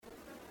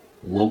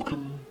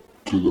Welcome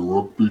to the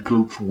Rugby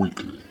Coach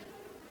Weekly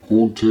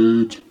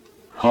Haunted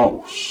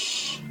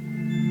House.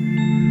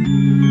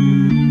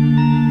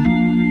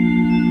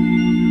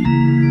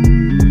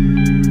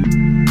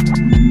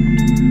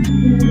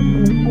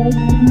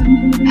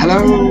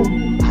 Hello,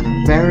 and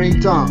a very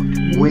dark,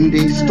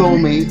 windy,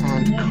 stormy,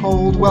 and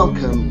cold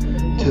welcome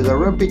to the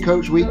Rugby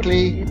Coach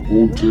Weekly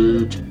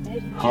Haunted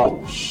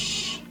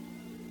House.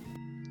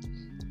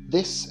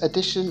 This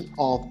edition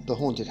of The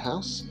Haunted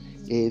House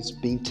is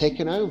being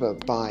taken over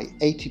by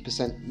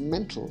 80%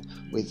 Mental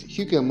with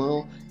Hugh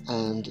Gilmore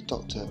and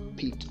Dr.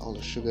 Pete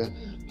Olusuga,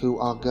 who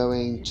are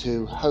going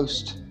to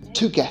host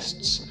two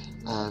guests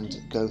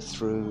and go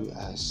through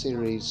a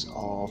series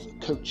of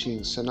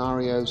coaching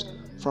scenarios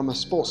from a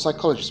sports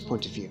psychologist's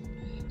point of view.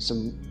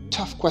 Some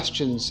tough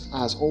questions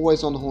as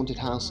always on The Haunted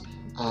House,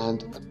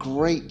 and a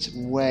great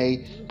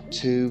way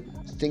to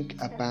think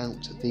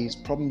about these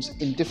problems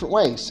in different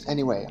ways.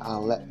 Anyway,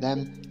 I'll let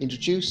them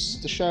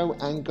introduce the show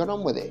and get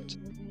on with it.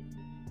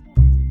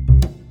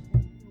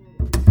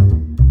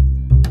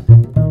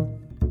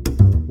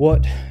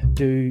 What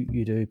do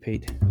you do,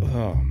 Pete?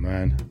 Oh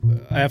man,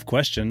 I have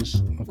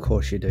questions. Of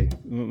course you do.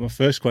 My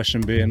first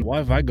question being, why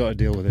have I got to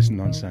deal with this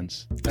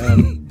nonsense?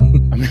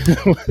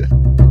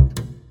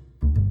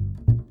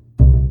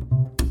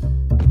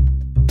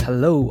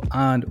 Hello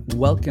and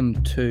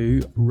welcome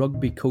to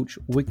Rugby Coach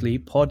Weekly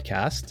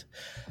podcast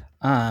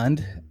and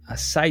a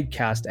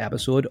sidecast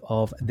episode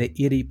of the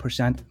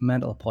 80%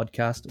 Mental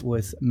podcast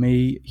with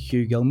me,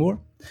 Hugh Gilmore.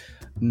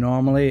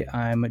 Normally,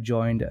 I'm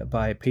joined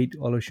by Pete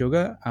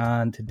Olusuga,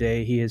 and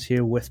today he is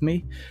here with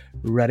me,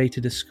 ready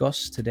to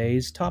discuss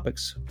today's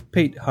topics.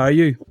 Pete, how are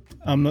you?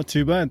 I'm not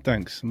too bad,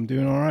 thanks. I'm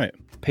doing all right.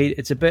 Pete,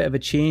 it's a bit of a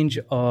change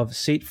of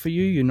seat for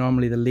you. You're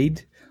normally the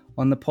lead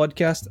on the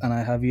podcast, and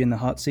I have you in the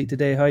hot seat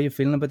today. How are you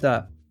feeling about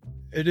that?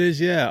 It is,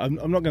 yeah. I'm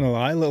not going to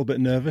lie, a little bit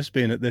nervous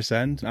being at this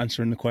end,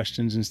 answering the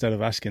questions instead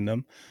of asking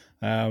them.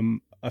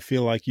 I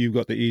feel like you've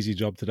got the easy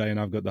job today and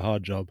I've got the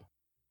hard job.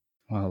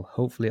 Well,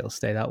 hopefully it'll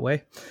stay that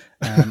way.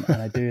 And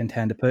I do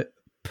intend to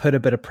put a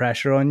bit of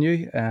pressure on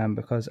you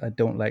because I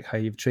don't like how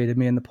you've treated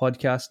me in the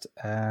podcast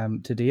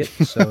to date.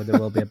 So there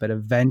will be a bit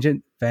of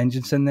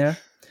vengeance in there.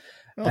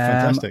 Oh,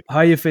 fantastic. How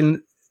are you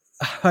feeling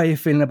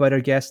about our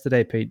guest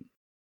today, Pete?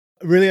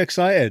 Really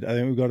excited. I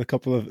think we've got a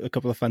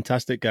couple of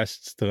fantastic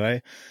guests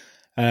today.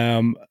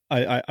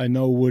 I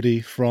know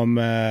Woody from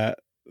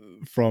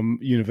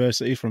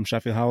university, from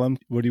Sheffield Hallam.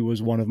 Woody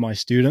was one of my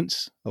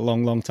students a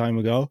long time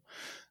ago.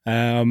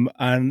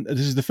 And this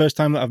is the first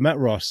time that I've met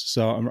Ross,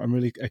 so I'm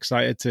really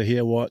excited to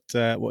hear what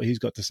he's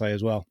got to say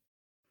as well.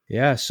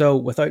 Yeah, so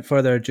without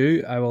further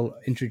ado, I will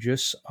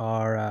introduce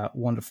our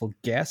wonderful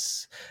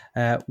guests.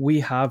 We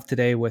have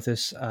today with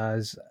us,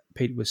 as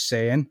Pete was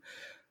saying,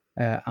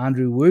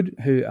 Andrew Wood,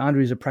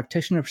 Andrew is a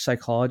practitioner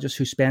psychologist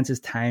who spends his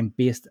time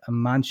based at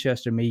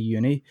Manchester Mee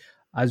Uni,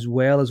 as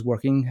well as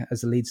working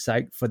as the lead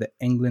psych for the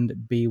England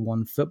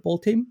B1 football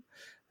team.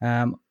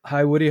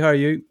 Hi Woody, how are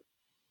you?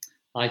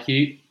 Hi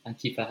Hugh,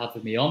 thank you for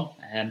having me on.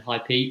 Hi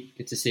Pete,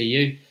 good to see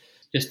you.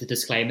 Just a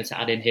disclaimer to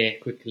add in here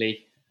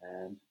quickly.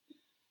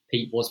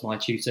 Pete was my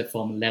tutor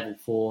from level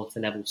 4 to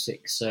level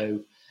 6, so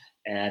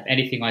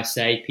anything I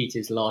say, Pete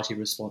is largely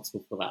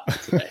responsible for that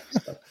today.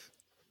 So.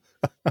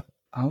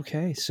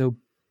 Okay, so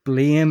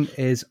blame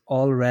is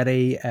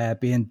already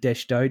being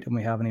dished out and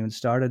we haven't even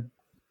started.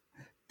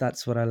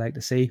 That's what I like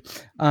to see.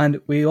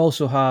 And we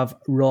also have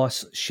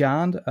Ross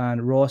Shand,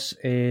 and Ross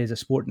is a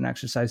sport and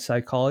exercise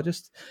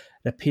psychologist,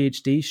 a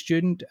PhD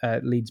student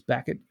at Leeds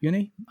Beckett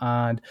Uni.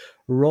 And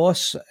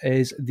Ross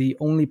is the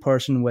only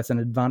person with an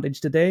advantage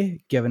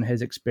today, given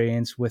his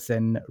experience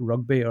within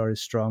rugby or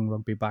his strong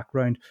rugby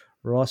background.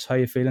 Ross, how are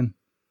you feeling?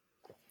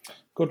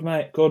 Good,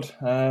 mate, good.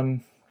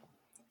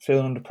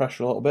 Feeling under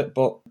pressure a little bit,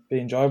 but be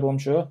enjoyable, I'm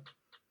sure.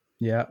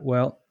 Yeah,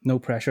 well, no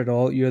pressure at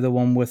all. You're the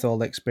one with all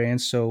the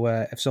experience, so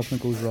if something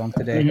goes wrong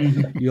today,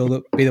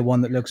 you'll be the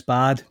one that looks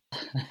bad.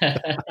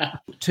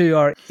 To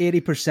our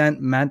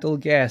 80% mental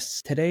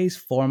guests, today's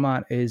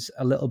format is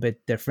a little bit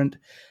different.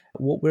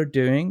 What we're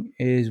doing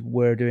is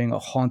we're doing a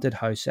haunted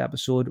house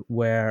episode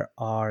where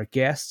our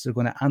guests are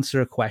going to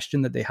answer a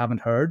question that they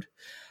haven't heard,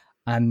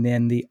 and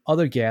then the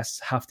other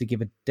guests have to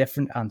give a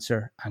different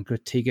answer and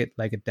critique it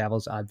like a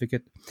devil's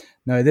advocate.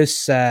 Now,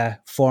 this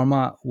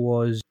format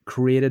was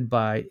created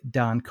by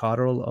Dan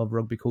Cotterill of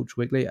Rugby Coach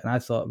Weekly, and I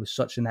thought it was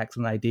such an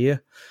excellent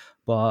idea.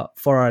 But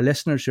for our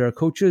listeners who are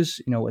coaches,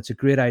 it's a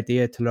great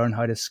idea to learn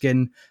how to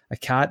skin a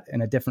cat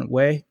in a different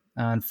way.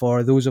 And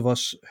for those of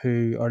us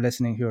who are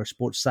listening who are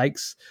sports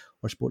psychs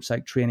or sports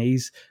psych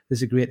trainees, this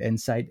is a great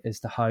insight as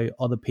to how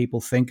other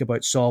people think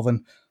about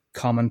solving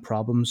common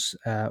problems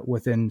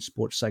within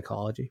sports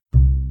psychology.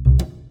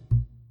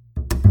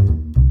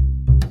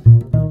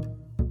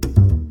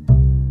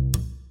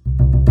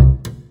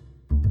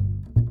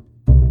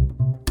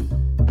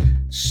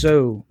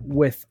 So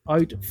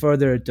without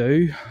further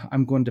ado,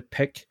 I'm going to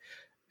pick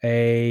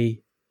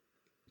a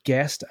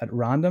guest at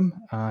random,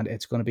 and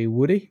it's going to be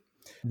Woody.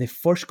 The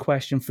first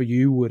question for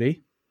you,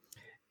 Woody,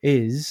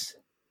 is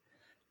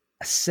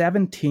a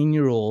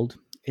 17-year-old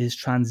is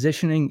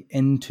transitioning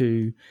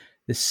into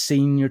the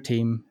senior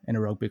team in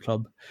a rugby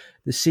club.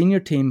 The senior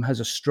team has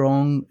a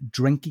strong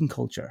drinking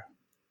culture.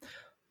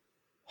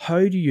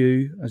 How do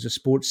you, as a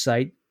sports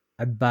site,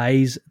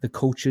 advise the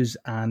coaches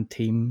and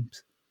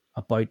teams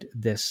about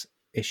this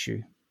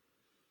issue?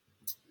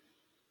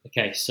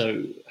 Okay,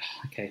 so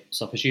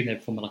I presume they're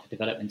from like a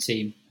development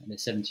team, and the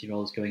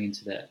 17-year-olds going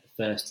into the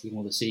first team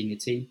or the senior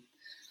team.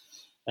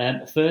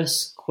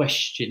 First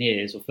question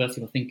is, or first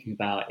thing I'm thinking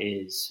about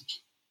is,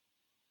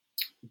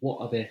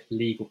 what are the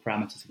legal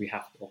parameters we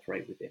have to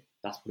operate within?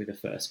 That's probably the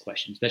first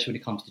question, especially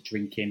when it comes to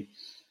drinking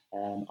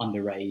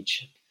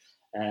underage.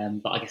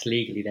 But I guess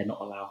legally they're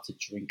not allowed to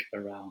drink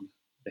around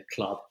the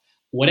club.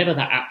 Whatever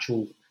that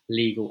actual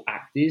legal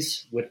act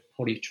is, we'd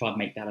probably try and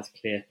make that as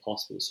clear as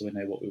possible so we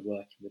know what we're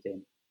working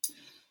within.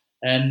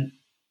 I'd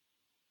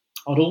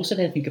also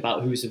then think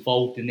about who's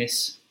involved in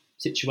this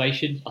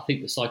situation. I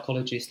think the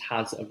psychologist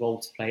has a role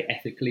to play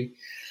ethically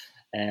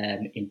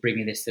in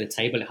bringing this to the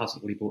table. It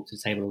hasn't really brought to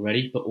the table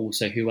already, but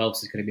also who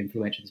else is going to be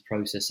influential in this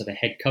process? So the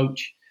head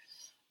coach,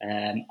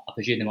 I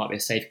presume there might be a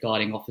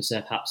safeguarding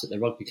officer perhaps at the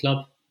rugby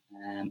club,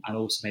 and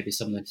also maybe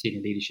some of the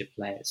senior leadership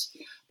players.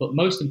 But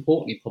most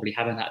importantly, probably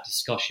having that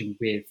discussion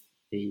with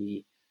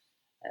the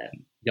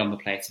younger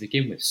player to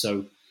begin with.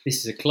 So this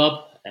is a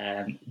club.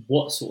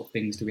 What sort of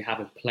things do we have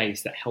in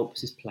place that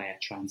helps this player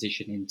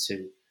transition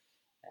into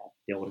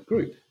the older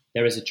group?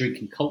 There is a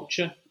drinking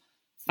culture.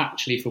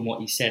 Factually, from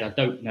what he said, I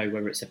don't know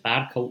whether it's a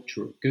bad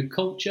culture or a good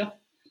culture.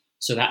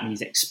 So that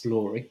means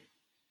exploring.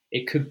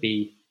 It could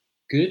be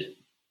good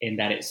in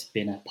that it's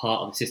been a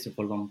part of the system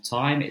for a long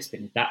time. It's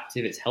been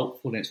adaptive, it's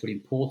helpful, and it's really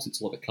important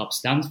to what the club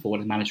stands for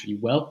and managed really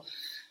well.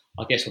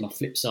 I guess on the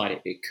flip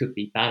side, it could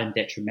be bad and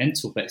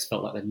detrimental, but it's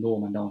felt like the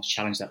norm and no one's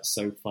challenged that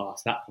so far.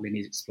 So that probably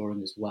needs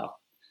exploring as well.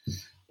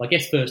 But I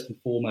guess first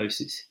and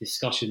foremost, it's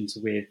discussions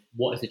with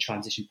what is the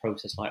transition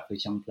process like for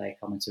this young player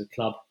coming to a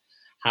club,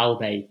 how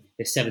they're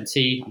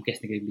 17. I'm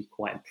guessing they're going to be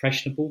quite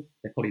impressionable.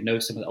 They probably know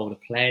some of the older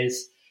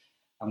players.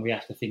 And we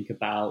have to think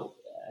about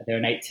their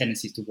innate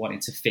tendencies to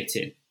wanting to fit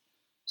in.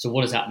 So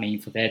what does that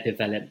mean for their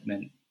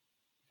development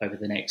over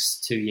the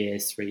next 2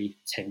 years, 3,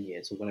 10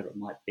 years, or whatever it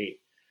might be?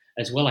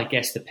 As well, I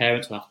guess the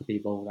parents will have to be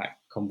involved in that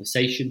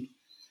conversation.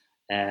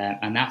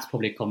 And that's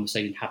probably a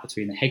conversation had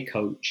between the head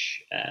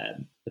coach,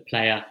 the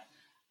player,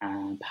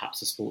 and perhaps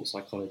the sports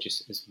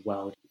psychologist as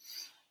well.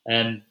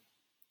 I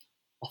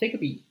think it'd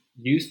be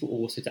useful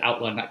also to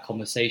outline that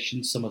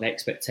conversation, some of the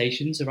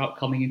expectations about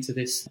coming into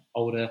this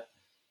older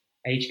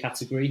age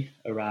category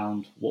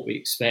around what we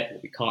expect,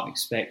 what we can't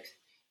expect.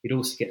 You'd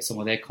also get some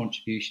of their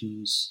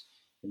contributions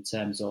in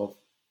terms of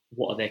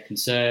what are their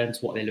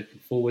concerns, what they're looking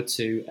forward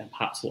to, and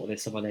perhaps what are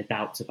some of their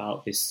doubts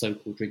about this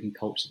so-called drinking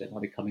culture that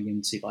might be coming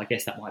into. But I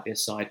guess that might be a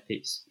side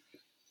piece.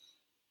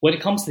 When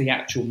it comes to the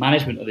actual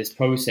management of this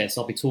process,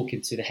 I'll be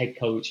talking to the head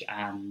coach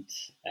and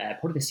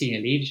probably the senior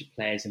leadership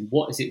players and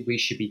what is it we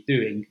should be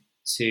doing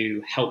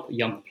to help a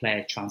young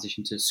player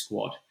transition to a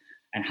squad,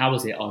 and how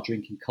is it our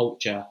drinking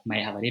culture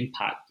may have an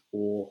impact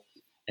or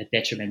a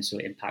detrimental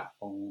impact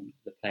on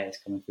the players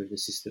coming through the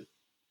system.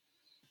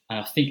 And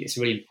I think it's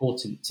really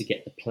important to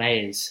get the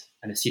players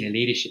and the senior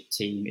leadership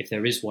team, if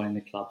there is one in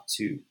the club,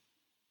 to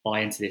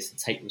buy into this and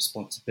take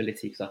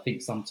responsibility. Because I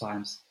think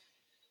sometimes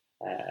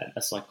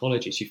as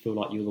psychologists, you feel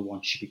like you're the one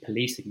who should be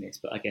policing this.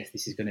 But I guess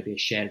this is going to be a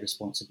shared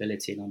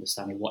responsibility in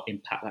understanding what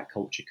impact that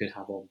culture could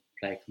have on the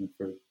player coming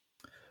through.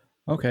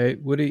 Okay,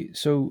 Woody.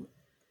 So,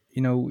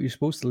 you're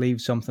supposed to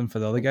leave something for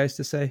the other guys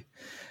to say.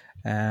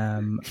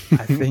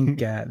 I think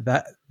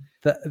that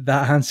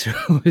answer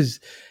was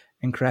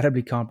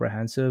incredibly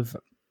comprehensive.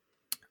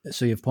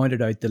 So you've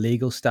pointed out the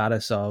legal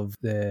status of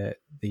the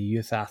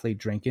youth athlete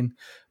drinking,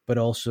 but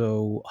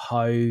also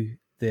how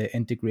the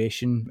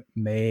integration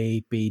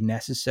may be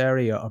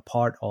necessary or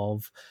part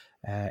of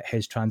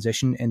his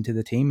transition into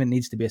the team. It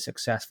needs to be a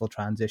successful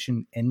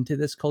transition into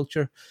this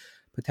culture,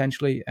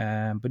 potentially.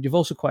 But you've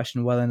also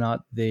questioned whether or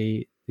not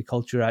the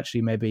culture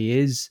actually maybe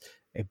is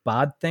a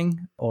bad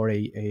thing or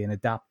an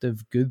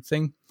adaptive good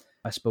thing.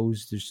 I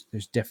suppose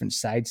there's different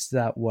sides to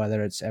that,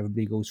 whether it's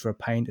everybody goes for a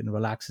pint and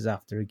relaxes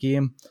after a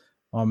game,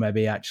 or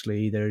maybe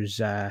actually there's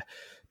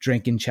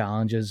drinking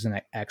challenges and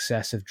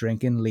excessive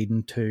drinking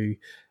leading to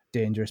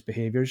dangerous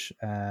behaviours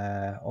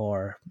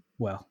or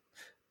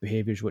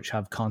behaviours which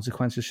have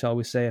consequences, shall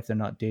we say, if they're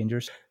not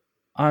dangerous.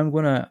 I'm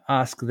going to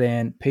ask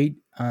then Pete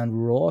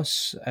and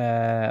Ross,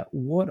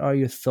 what are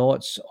your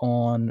thoughts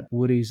on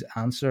Woody's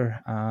answer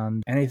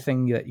and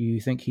anything that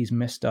you think he's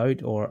missed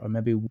out or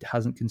maybe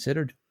hasn't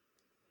considered?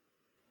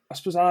 I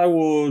suppose I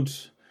would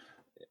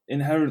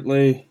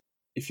inherently,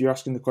 if you're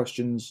asking the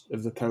questions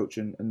of the coach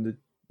and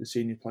the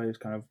senior players,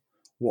 kind of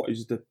what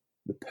is the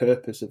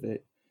purpose of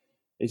it,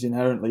 is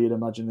inherently you'd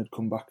imagine they'd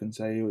come back and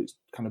say, it's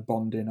kind of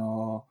bonding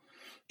or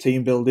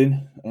team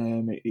building.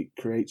 It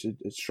creates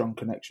a strong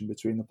connection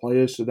between the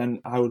players. So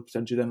then I would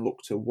potentially then look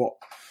to what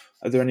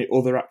are there any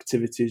other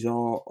activities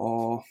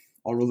or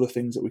other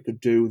things that we could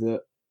do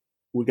that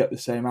we get the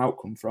same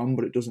outcome from,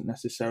 but it doesn't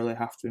necessarily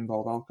have to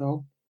involve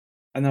alcohol.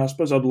 And then I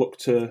suppose I'd look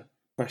to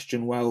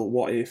question, well,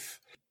 what if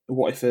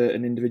what if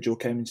an individual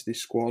came into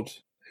this squad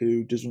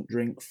who doesn't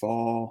drink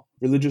for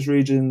religious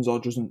reasons or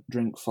doesn't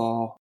drink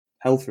for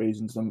health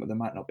reasons? They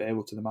might not be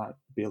able to, they might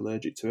be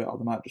allergic to it, or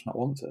they might just not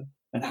want to.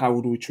 And how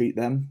would we treat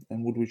them?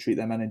 And would we treat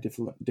them any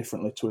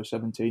differently to a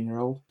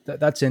 17-year-old?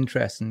 That's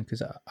interesting,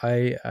 because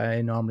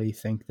I normally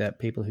think that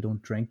people who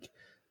don't drink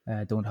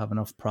don't have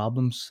enough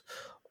problems.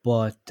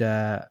 But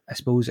I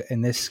suppose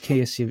in this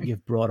case,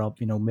 you've brought up,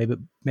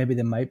 maybe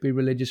there might be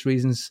religious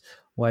reasons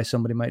why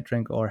somebody might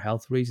drink, or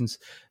health reasons.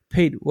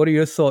 Pete, what are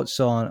your thoughts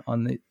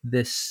on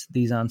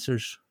these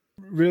answers?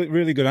 Really,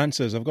 really good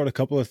answers. I've got a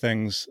couple of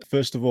things.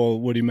 First of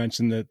all, Woody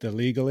mentioned the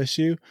legal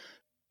issue.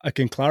 I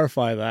can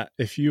clarify that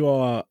if you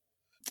are,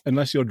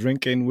 unless you're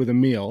drinking with a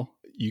meal,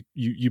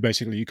 you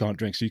basically, you can't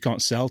drink. So you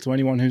can't sell to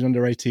anyone who's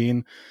under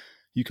 18.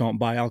 You can't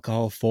buy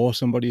alcohol for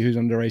somebody who's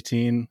under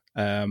 18.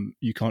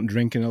 You can't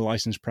drink in a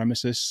licensed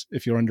premises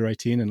if you're under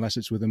 18 unless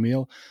it's with a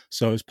meal.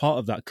 So as part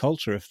of that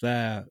culture, if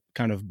they're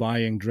kind of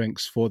buying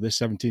drinks for this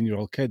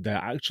 17-year-old kid, they're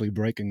actually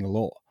breaking the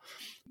law.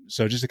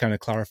 So just to kind of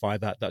clarify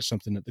that, that's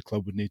something that the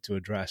club would need to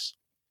address.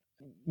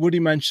 Woody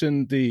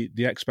mentioned the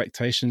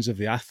expectations of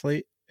the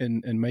athlete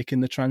in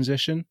making the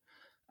transition.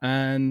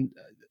 And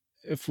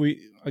if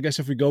we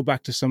go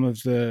back to some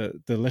of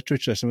the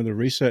literature, some of the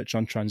research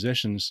on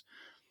transitions,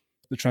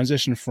 the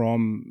transition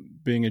from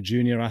being a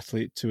junior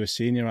athlete to a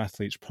senior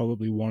athlete is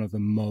probably one of the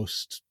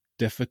most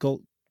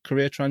difficult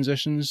career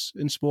transitions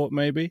in sport,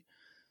 maybe.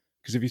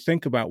 Because if you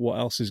think about what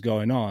else is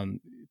going on,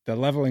 they're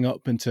leveling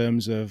up in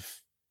terms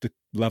of the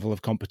level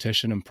of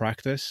competition and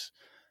practice.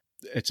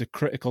 It's a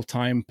critical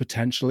time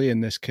potentially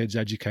in this kid's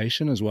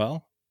education as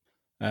well.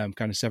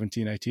 Kind of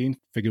 17, 18,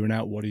 figuring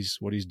out what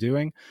he's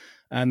doing.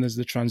 And there's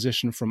the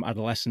transition from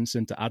adolescence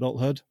into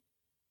adulthood.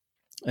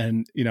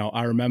 And,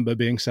 I remember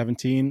being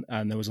 17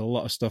 and there was a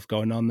lot of stuff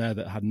going on there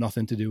that had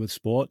nothing to do with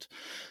sport.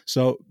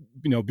 So,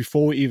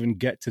 before we even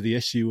get to the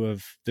issue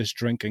of this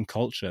drinking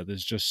culture,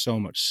 there's just so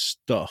much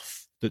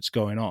stuff that's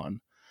going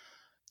on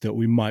that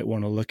we might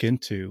want to look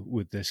into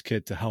with this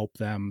kid to help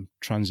them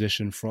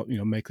transition from,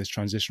 make this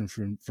transition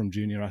from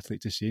junior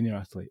athlete to senior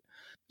athlete.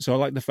 So I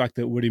like the fact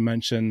that Woody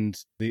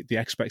mentioned the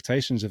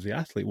expectations of the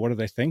athlete. What are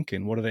they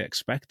thinking? What are they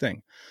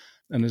expecting?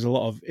 And there's a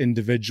lot of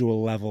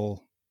individual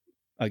level,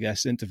 I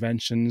guess,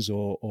 interventions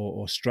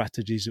or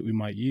strategies that we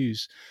might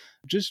use.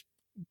 Just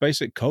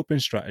basic coping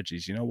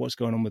strategies. What's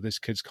going on with this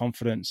kid's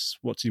confidence?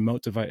 What's he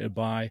motivated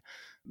by?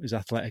 His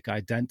athletic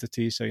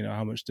identity. So,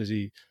 how much does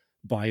he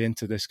buy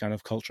into this kind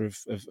of culture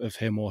of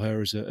him or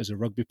her as a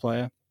rugby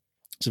player?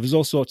 So there's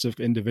all sorts of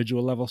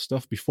individual level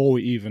stuff before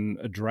we even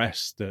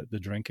address the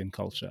drinking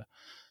culture.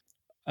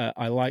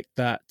 I like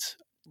that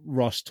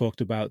Ross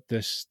talked about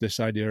this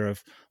idea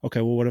of,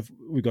 okay, well, what if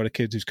we got a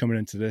kid who's coming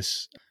into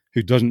this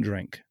who doesn't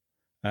drink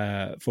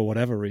for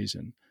whatever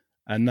reason?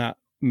 And that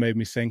made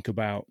me think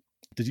about,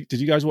 did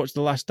you guys watch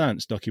the Last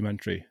Dance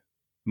documentary,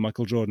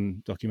 Michael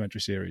Jordan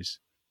documentary series?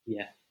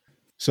 Yeah.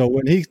 So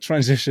when he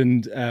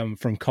transitioned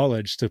from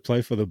college to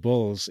play for the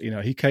Bulls,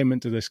 he came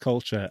into this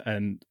culture,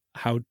 and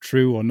how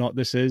true or not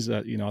this is,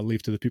 I'll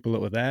leave to the people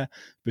that were there.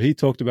 But he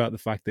talked about the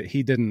fact that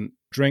he didn't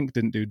drink,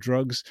 didn't do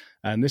drugs.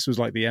 And this was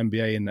like the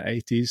NBA in the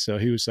 80s. So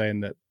he was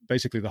saying that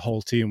basically the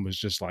whole team was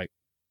just like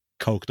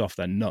coked off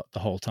their nut the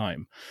whole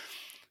time.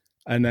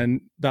 And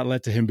then that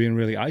led to him being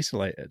really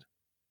isolated.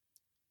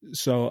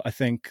 So I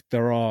think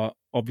there are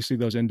obviously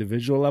those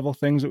individual level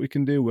things that we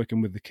can do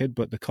working with the kid,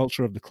 but the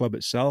culture of the club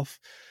itself,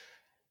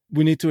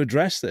 we need to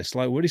address this.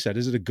 Like Woody said,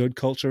 is it a good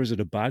culture? Is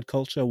it a bad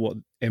culture? What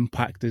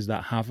impact is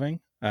that having?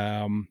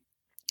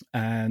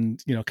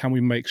 And, can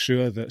we make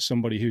sure that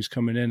somebody who's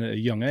coming in at a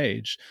young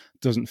age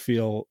doesn't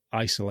feel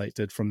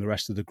isolated from the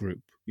rest of the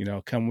group?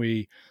 Can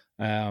we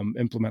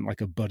implement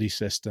like a buddy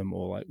system,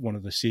 or like one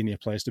of the senior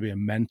players to be a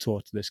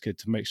mentor to this kid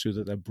to make sure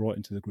that they're brought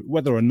into the group,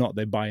 whether or not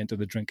they buy into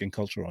the drinking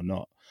culture or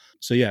not?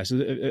 So, yeah, so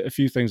a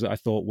few things that I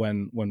thought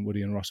when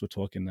Woody and Ross were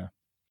talking there.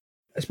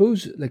 I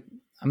suppose, like,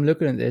 I'm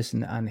looking at this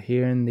and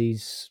hearing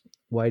these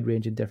wide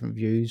range of different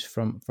views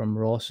from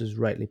Ross is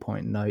rightly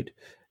pointing out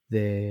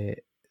the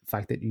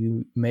fact that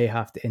you may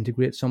have to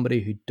integrate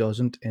somebody who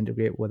doesn't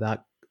integrate with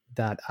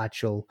that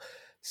actual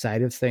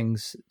side of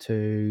things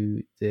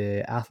to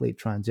the athlete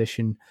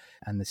transition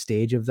and the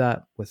stage of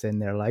that within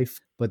their life.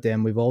 But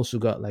then we've also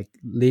got, like,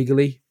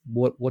 legally,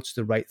 what's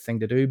the right thing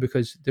to do?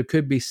 Because there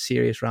could be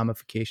serious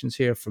ramifications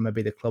here for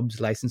maybe the club's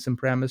licensing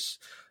premise,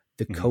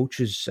 the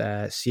coach's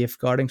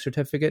safeguarding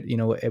certificate.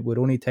 It would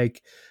only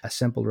take a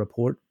simple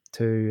report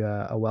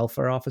to a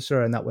welfare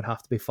officer, and that would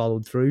have to be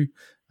followed through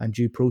and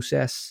due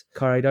process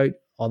carried out.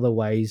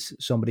 Otherwise,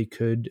 somebody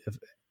could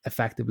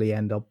effectively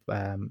end up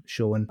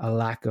showing a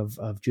lack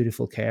of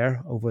dutiful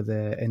care over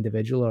the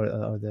individual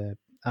or the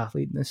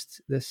athlete in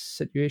this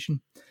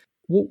situation.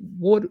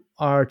 What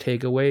are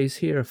takeaways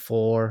here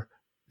for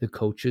the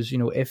coaches?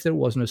 If there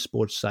wasn't a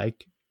sports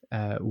psych,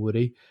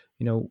 Woody,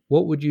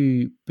 what would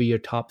you be your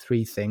top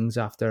 3 things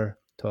after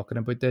talking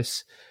about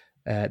this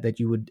that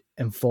you would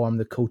inform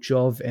the coach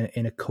of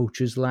in a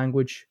coach's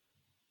language?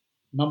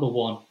 Number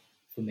 1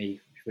 for me,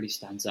 which really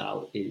stands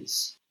out,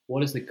 is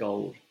what is the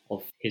goal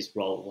of his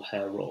role or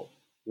her role?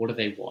 What do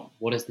they want?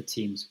 What is the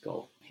team's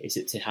goal? Is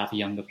it to have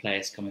younger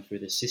players coming through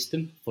the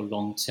system for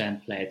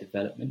long-term player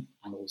development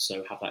and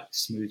also have that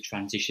smooth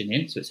transition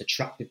in, so it's an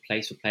attractive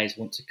place for players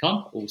who want to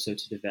come, also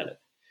to develop?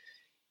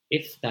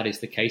 If that is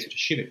the case, which I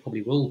assume it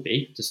probably will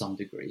be to some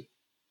degree,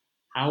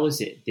 how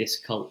is it this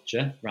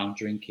culture around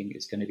drinking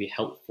is going to be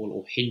helpful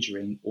or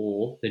hindering,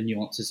 or the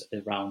nuances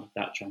around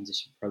that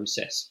transition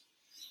process?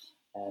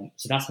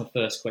 So that's my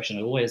first question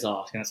I always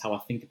ask, and that's how I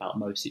think about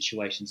most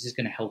situations. Is this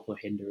going to help or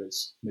hinder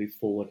us move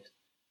forward?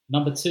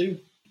 Number two,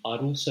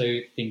 I'd also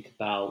think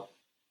about,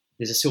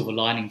 there's a silver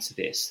lining to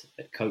this,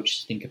 that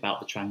coaches think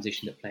about the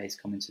transition that players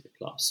come into the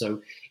club.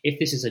 So if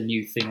this is a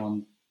new thing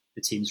on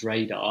the team's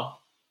radar,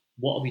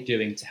 what are we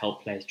doing to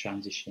help players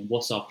transition?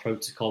 What's our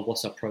protocol?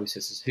 What's our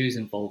processes? Who's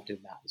involved in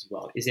that as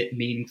well? Is it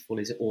meaningful?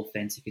 Is it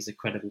authentic? Is it a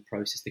credible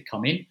process to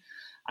come in?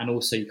 And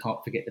also, you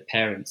can't forget the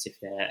parents if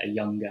they're a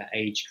younger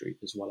age group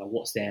as well, and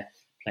what's their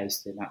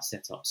place in that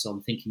setup. So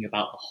I'm thinking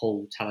about the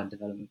whole talent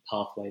development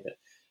pathway that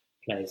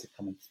players are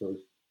coming through.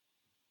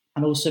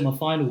 And also, my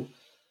final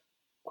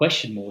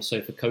question, more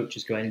so for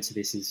coaches going into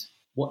this, is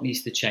what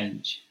needs to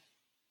change?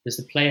 Does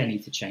the player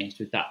need to change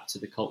to adapt to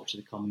the culture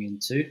they're coming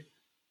into?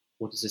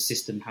 Or does the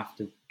system have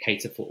to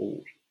cater for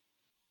all?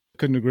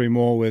 Couldn't agree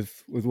more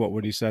with what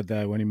Woody said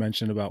there when he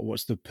mentioned about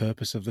what's the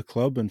purpose of the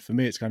club. And for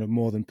me, it's kind of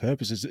more than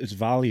purpose, it's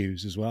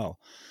values as well.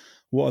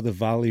 What are the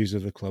values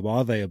of the club?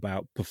 Are they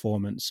about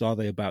performance? Are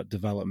they about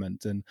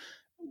development? And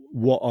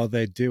what are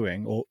they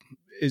doing? Or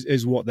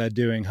is what they're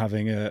doing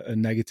having a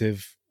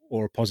negative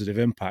or a positive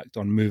impact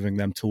on moving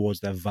them towards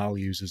their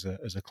values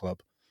as a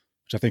club?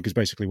 Which I think is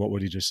basically what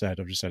Woody just said.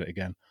 I've just said it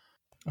again.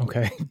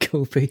 Okay,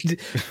 cool, Pete.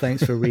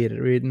 Thanks for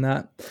reading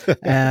that.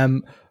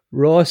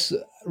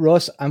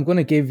 Ross, I'm going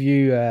to give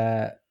you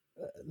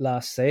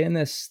last say in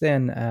this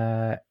then.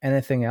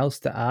 Anything else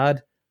to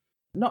add?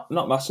 Not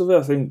massively.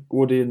 I think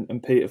Woody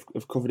and Pete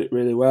have covered it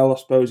really well. I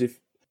suppose if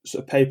it's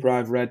a paper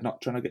I've read,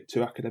 not trying to get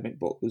too academic,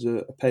 but there's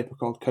a paper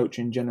called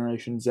Coaching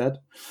Generation Z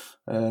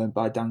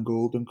by Dan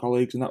Gould and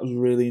colleagues, and that was a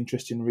really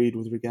interesting read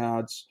with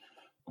regards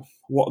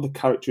what are the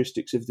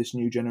characteristics of this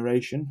new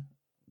generation.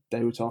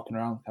 They were talking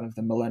around kind of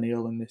the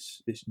millennial and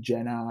this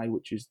Gen I,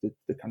 which is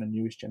the kind of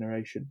newest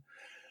generation.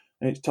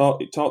 And it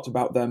talked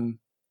about them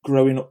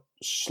growing up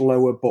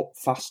slower but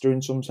faster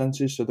in some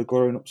senses. So they're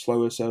growing up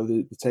slower, so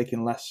they're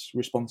taking less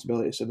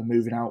responsibility, so they're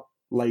moving out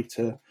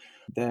later.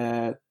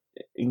 They're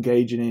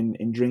engaging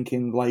in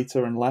drinking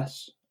later and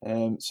less.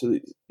 So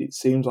it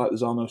seems like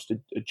there's almost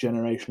a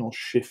generational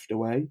shift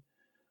away.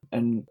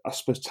 And I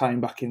suppose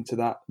tying back into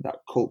that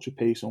culture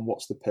piece on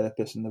what's the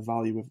purpose and the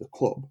value of the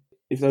club,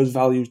 if those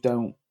values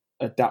don't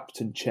adapt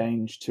and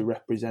change to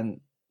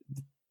represent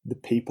the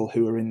people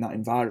who are in that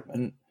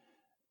environment,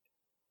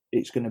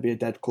 it's going to be a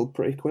dead club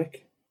pretty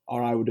quick.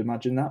 Or I would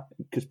imagine that,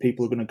 because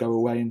people are going to go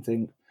away and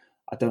think,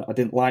 I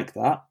didn't like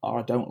that, or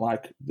I don't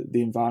like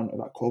the environment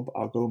of that club.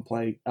 I'll go and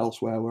play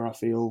elsewhere where I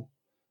feel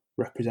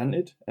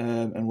represented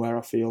and where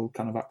I feel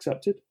kind of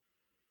accepted.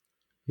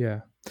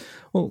 Yeah.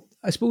 Well,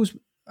 I suppose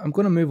I'm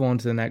going to move on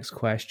to the next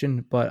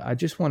question, but I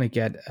just want to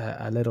get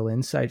a little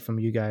insight from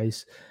you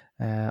guys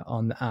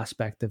on the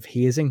aspect of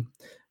hazing,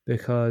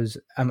 because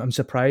I'm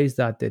surprised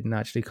that didn't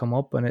actually come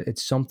up, and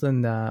it's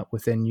something that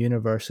within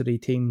university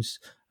teams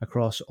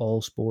across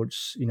all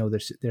sports,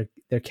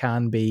 there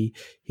can be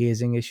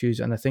hazing issues,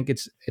 and I think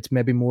it's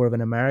maybe more of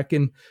an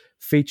American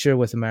feature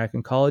with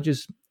American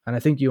colleges, and I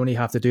think you only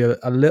have to do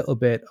a little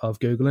bit of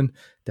Googling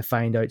to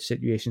find out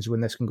situations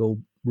when this can go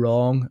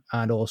wrong,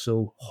 and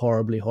also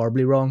horribly,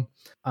 horribly wrong.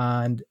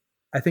 And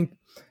I think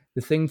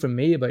the thing for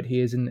me about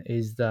hazing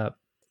is that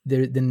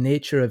the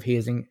nature of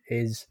hazing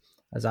is,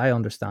 as I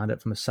understand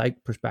it from a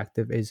psych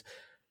perspective, is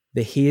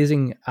the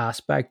hazing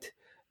aspect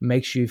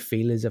makes you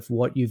feel as if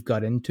what you've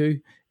got into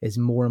is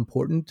more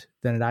important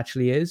than it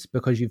actually is,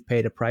 because you've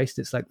paid a price.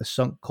 It's like the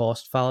sunk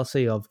cost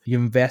fallacy of you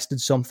invested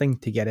something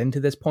to get into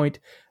this point,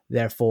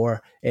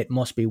 therefore it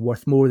must be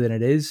worth more than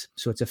it is.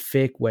 So it's a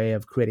fake way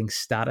of creating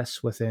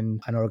status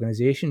within an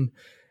organization.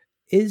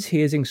 Is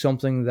hazing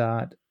something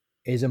that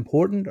is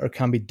important or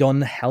can be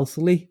done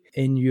healthily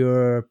in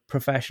your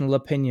professional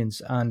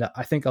opinions? And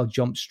I think I'll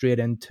jump straight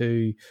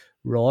into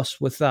Ross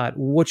with that.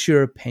 What's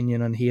your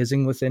opinion on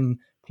hazing within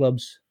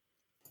clubs?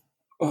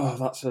 Oh,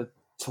 that's a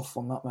tough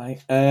one, that,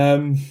 mate.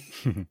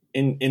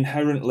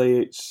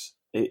 Inherently,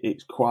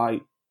 it's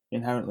quite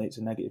inherently it's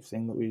a negative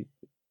thing that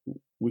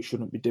we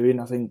shouldn't be doing.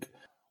 I think,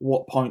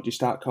 what point do you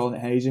start calling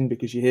it hazing?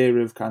 Because you hear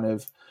of kind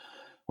of,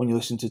 when you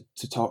listen to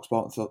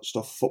TalkSport and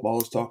stuff,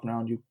 footballers talking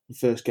around you, the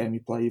first game you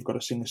play, you've got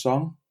to sing a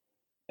song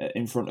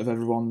in front of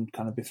everyone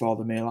kind of before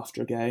the meal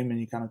after a game, and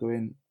you kind of go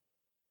in,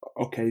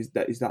 okay,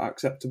 is that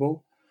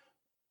acceptable?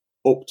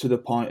 Up to the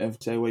point of,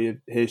 say, where you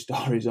hear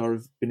stories or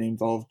have been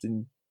involved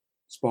in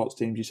sports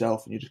teams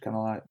yourself, and you're just kind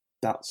of like,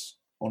 that's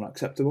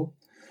unacceptable.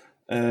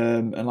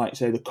 And like you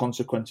say, the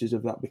consequences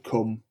of that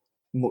become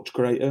much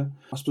greater.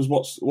 I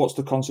suppose what's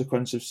the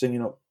consequence of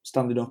standing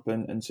up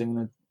and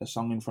singing a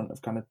song in front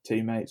of kind of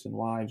teammates and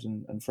wives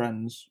and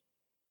friends,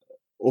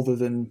 other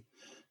than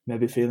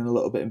maybe feeling a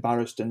little bit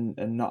embarrassed and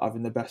not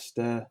having the best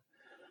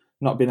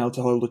not being able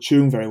to hold a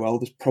tune very well,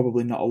 there's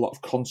probably not a lot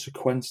of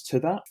consequence to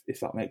that, if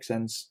that makes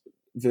sense,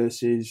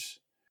 versus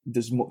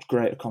there's much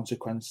greater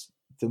consequence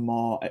the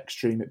more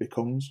extreme it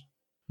becomes.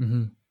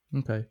 Mm-hmm.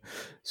 Okay.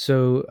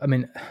 So, I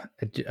mean,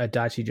 it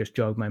actually just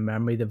jogged my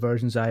memory. The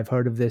versions I've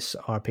heard of this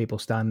are people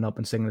standing up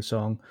and singing a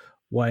song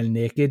while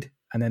naked,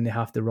 and then they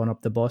have to run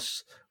up the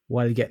bus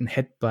while getting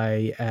hit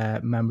by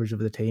members of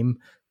the team.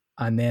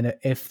 And then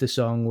if the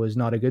song was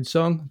not a good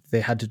song,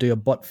 they had to do a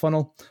butt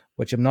funnel,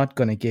 which I'm not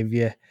going to give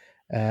you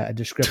a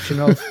description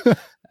of.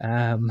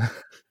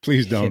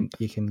 Please don't.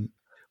 You can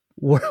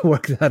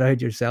work that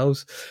out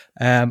yourselves.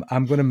 I'm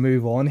going to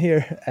move on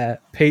here.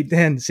 Pete,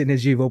 then, seeing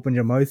as you've opened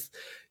your mouth,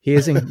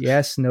 hazing,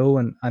 yes, no,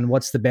 and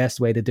what's the best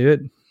way to do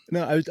it?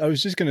 No, I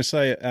was just going to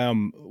say,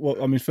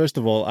 well, I mean, first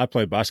of all, I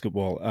played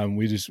basketball, and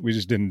we just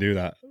didn't do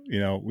that. You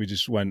know, we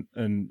just went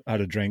and had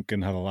a drink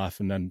and had a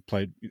laugh, and then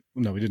played.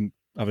 No, we didn't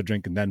have a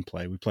drink and then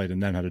play. We played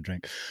and then had a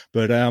drink,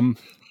 but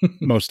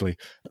mostly.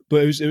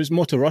 But it was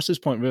more to Ross's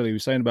point, really. He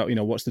was saying about, you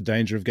know, what's the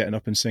danger of getting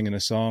up and singing a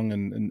song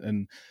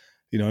and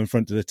you know, in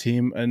front of the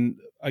team. And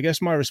I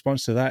guess my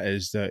response to that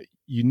is that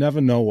you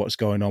never know what's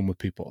going on with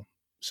people.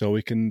 So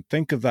we can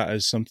think of that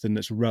as something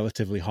that's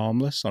relatively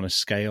harmless on a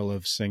scale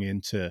of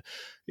singing to,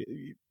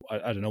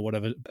 I don't know,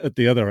 whatever at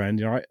the other end,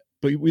 right?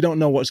 But we don't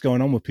know what's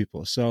going on with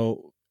people.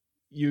 So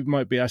you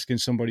might be asking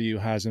somebody who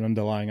has an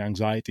underlying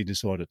anxiety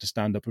disorder to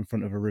stand up in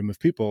front of a room of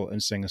people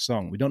and sing a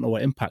song. We don't know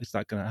what impact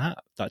that's going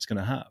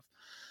to have.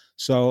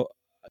 So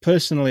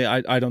personally,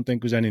 I don't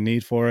think there's any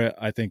need for it.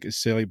 I think it's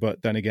silly,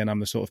 but then again, I'm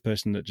the sort of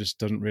person that just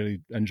doesn't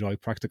really enjoy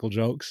practical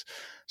jokes.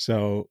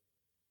 So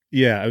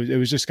yeah, it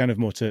was just kind of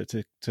more to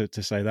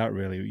say that,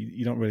 really.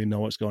 You don't really know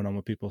what's going on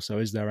with people. So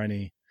is there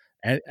any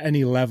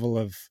level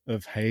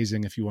of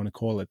hazing, if you want to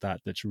call it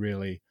that, that's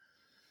really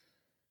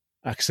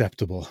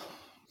acceptable?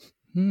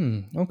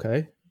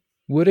 Okay.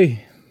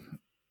 Woody,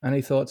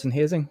 any thoughts on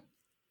hazing?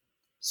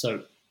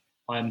 So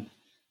I'm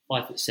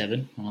 5'7"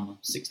 and I'm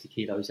 60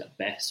 kilos at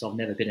best, so I've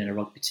never been in a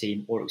rugby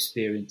team or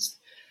experienced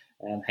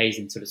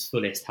hazing to its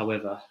fullest.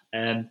 However,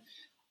 I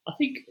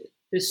think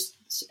this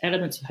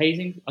elements of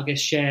hazing, I guess,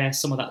 share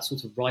some of that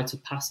sort of rite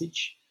of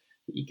passage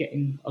that you get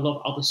in a lot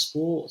of other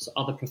sports,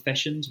 other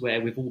professions,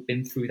 where we've all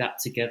been through that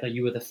together.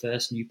 You were the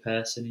first new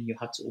person and you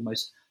had to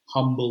almost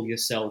humble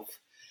yourself,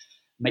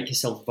 make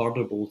yourself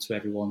vulnerable to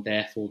everyone,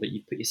 therefore that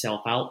you put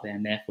yourself out there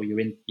and therefore you're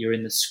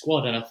in the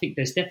squad. And I think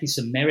there's definitely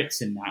some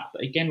merits in that.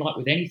 But again, like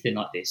with anything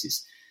like this,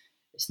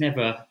 it's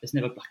never black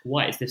and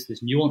white.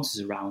 There's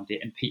nuances around it.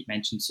 And Pete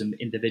mentioned some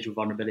individual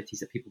vulnerabilities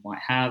that people might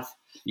have.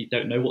 You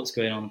don't know what's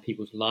going on in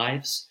people's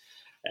lives.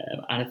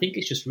 And I think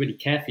it's just really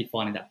carefully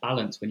finding that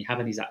balance when you're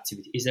having these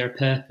activities. Is there a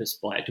purpose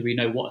by it? Do we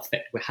know what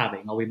effect we're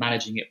having? Are we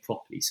managing it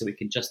properly so we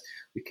can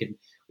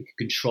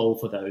control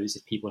for those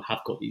if people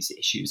have got these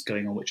issues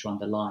going on which are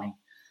underlying?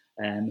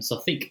 So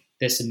I think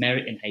there's some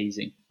merit in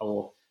hazing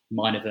or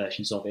minor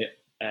versions of it.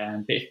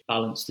 But if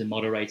balanced and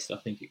moderated, I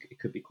think it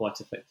could be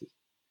quite effective.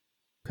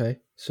 Okay,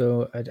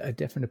 so a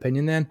different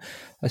opinion then.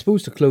 I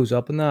suppose to close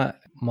up on that,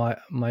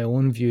 my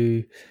own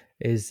view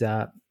is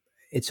that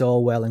it's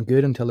all well and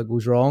good until it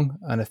goes wrong.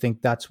 And I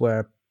think that's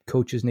where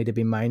coaches need to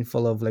be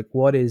mindful of, like,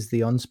 what is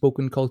the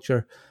unspoken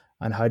culture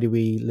and how do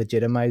we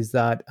legitimize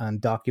that and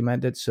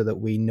document it so that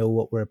we know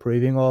what we're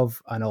approving of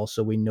and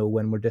also we know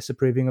when we're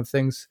disapproving of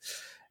things.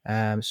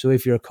 So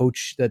if you're a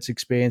coach that's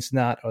experiencing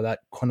that or that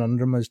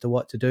conundrum as to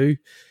what to do,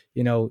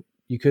 you know,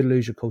 you could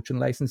lose your coaching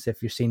license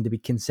if you're seen to be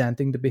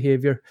consenting to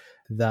behavior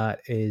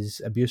that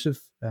is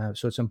abusive.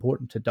 So it's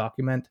important to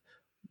document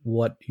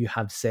what you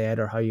have said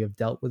or how you have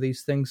dealt with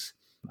these things.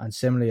 And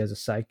similarly, as a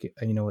psych,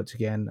 you know, it's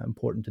again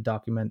important to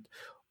document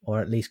or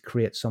at least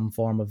create some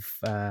form of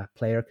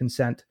player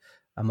consent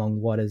among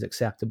what is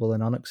acceptable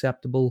and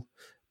unacceptable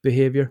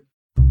behavior.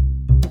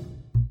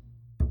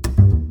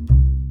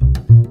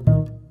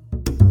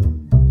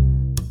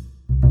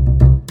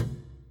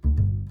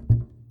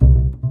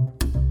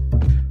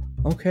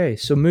 Okay,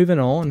 so moving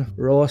on,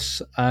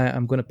 Ross,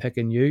 I'm going to pick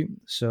on you.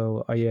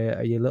 So are you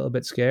a little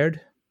bit scared?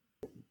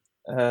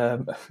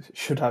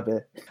 Should I be?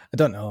 I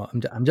don't know.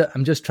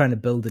 I'm just trying to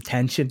build the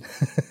tension.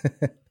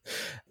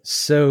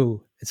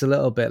 So it's a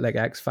little bit like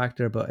X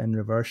Factor, but in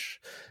reverse.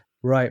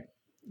 Right.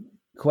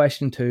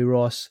 Question 2,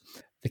 Ross.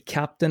 The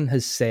captain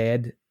has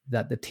said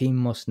that the team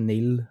must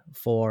kneel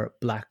for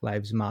Black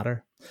Lives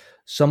Matter.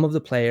 Some of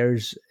the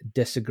players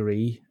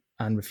disagree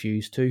and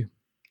refuse to.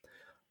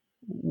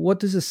 What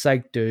does a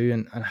psych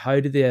do and how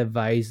do they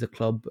advise the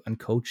club and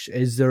coach?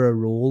 Is there a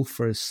role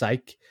for a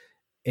psych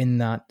in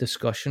that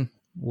discussion?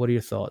 What are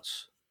your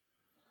thoughts?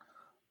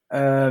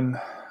 I'd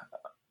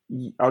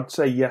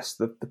say yes,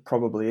 there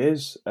probably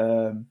is.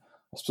 I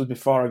suppose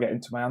before I get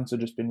into my answer,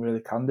 just being really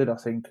candid, I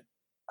think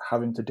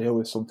having to deal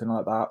with something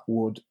like that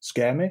would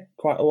scare me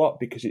quite a lot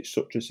because it's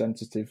such a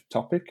sensitive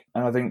topic.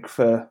 And I think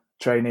for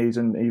trainees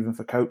and even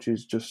for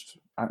coaches, just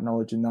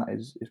acknowledging that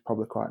is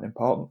probably quite an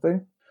important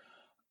thing.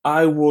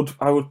 I would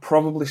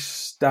probably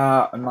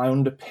start, and my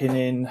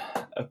underpinning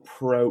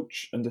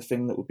approach and the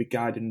thing that would be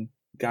guiding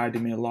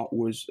me a lot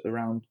was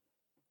around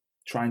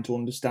trying to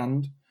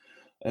understand.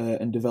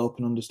 and develop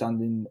an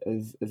understanding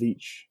of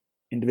each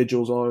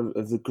individuals or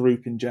of the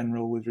group in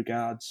general with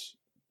regards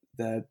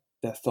their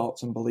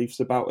thoughts and beliefs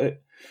about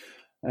it.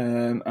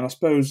 And I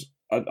suppose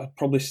I'd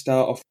probably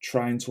start off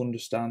trying to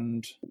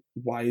understand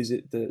why is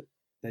it that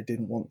they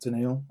didn't want to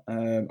kneel.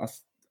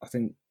 I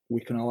think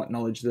we can all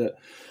acknowledge that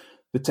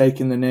the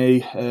taking the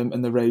knee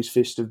and the raised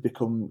fist have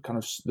become kind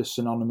of the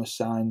synonymous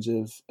signs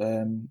of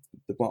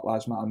the Black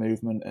Lives Matter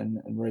movement and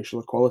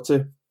racial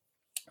equality.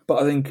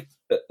 But I think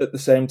at the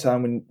same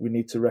time, we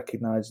need to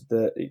recognise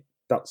that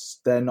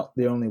they're not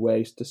the only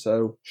ways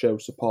to show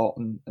support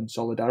and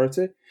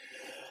solidarity.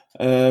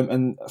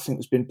 And I think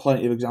there's been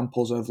plenty of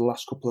examples over the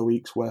last couple of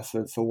weeks where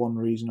for one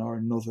reason or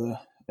another,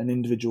 an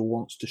individual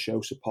wants to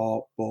show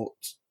support but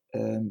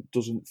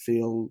doesn't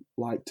feel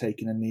like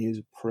taking a knee is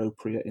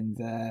appropriate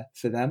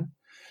for them.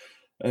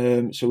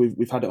 So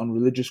we've had it on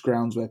religious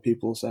grounds where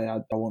people say,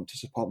 I want to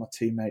support my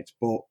teammates,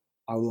 but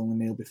I will only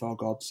kneel before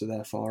God, so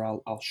therefore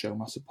I'll show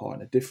my support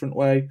in a different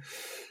way.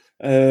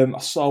 I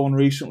saw one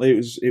recently.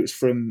 It was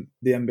from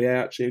the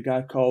NBA, actually, a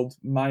guy called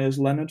Myers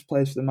Leonard,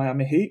 plays for the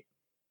Miami Heat.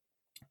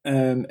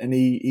 And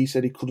he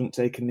said he couldn't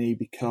take a knee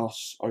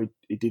or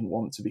he didn't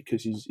want to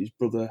because his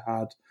brother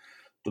had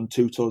done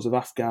 2 tours of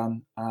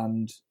Afghan,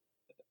 and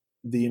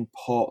the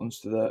importance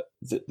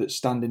that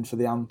standing for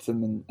the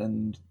anthem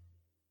and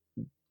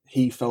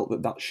he felt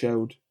that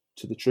showed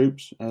to the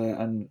troops.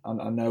 And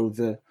I know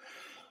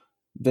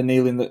the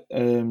kneeling that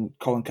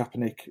Colin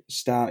Kaepernick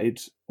started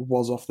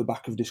was off the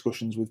back of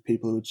discussions with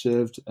people who had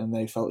served, and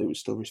they felt it was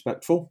still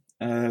respectful.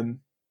 So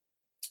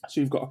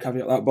you've got to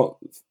caveat that, but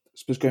I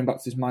suppose going back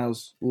to this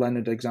Myers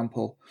Leonard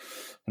example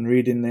and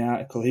reading the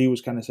article, he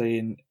was kind of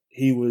saying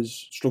he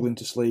was struggling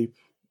to sleep,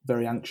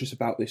 very anxious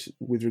about this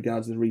with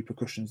regards to the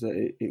repercussions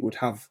that it would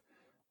have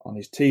on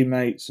his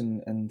teammates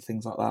and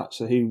things like that.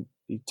 So he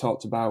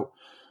talked about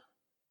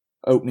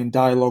opening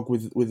dialogue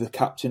with the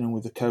captain and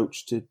with the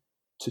coach to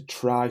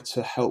try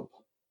to help,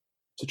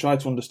 to try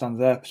to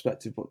understand their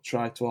perspective, but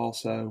try to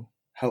also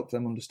help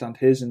them understand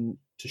his, and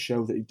to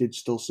show that he did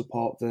still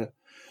support the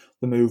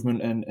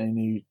movement and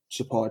he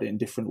supported it in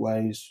different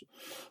ways.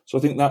 So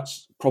I think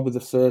that's probably the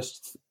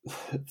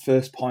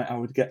first point I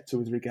would get to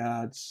with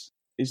regards,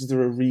 is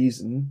there a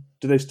reason?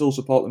 Do they still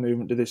support the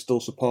movement? Do they still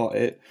support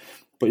it?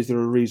 But is there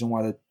a reason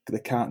why they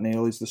can't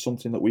kneel? Is there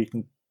something that we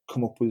can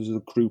come up with as a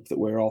group that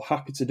we're all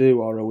happy to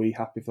do, or are we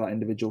happy for that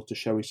individual to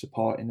show his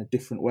support in a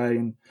different way?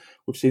 And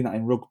we've seen that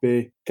in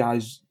rugby,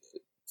 guys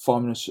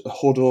forming a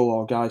huddle,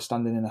 or guys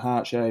standing in a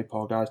heart shape,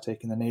 or guys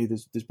taking the knee.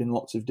 There's been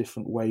lots of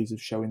different ways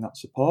of showing that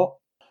support.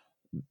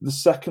 The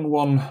second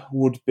one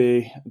would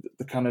be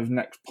the kind of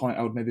next point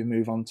I would maybe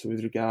move on to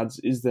with regards,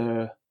 is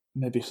there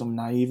maybe some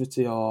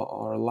naivety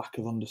or a lack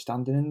of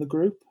understanding in the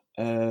group?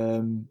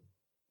 And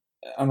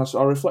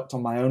I reflect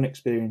on my own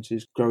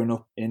experiences growing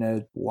up in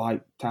a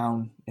white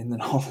town in the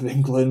north of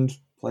England,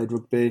 played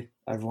rugby,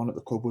 everyone at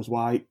the club was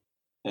white,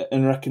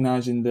 and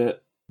recognising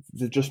that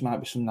there just might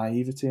be some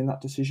naivety in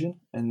that decision,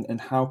 and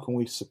how can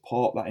we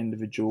support that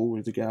individual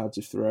with regards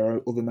if there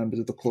are other members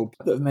of the club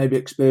that have maybe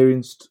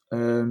experienced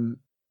some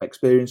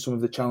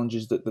of the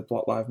challenges that the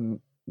Black Lives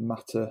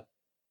Matter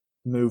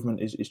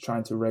movement is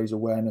trying to raise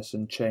awareness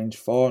and change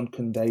for, and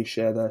can they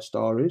share their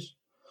stories?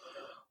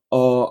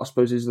 Or I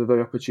suppose is there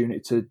the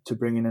opportunity to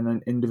bring in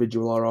an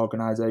individual or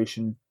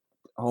organisation,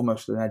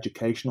 almost an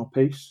educational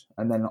piece,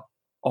 and then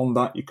on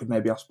that you could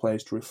maybe ask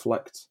players to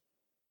reflect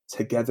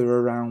together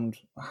around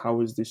how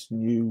has this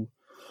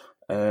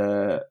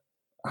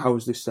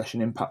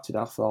session impacted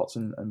our thoughts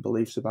and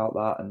beliefs about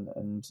that,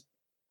 and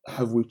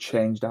have we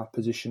changed our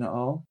position at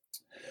all?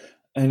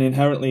 And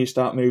inherently you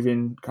start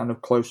moving kind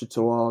of closer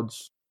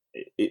towards,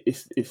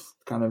 if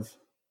kind of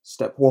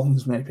step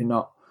one's maybe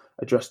not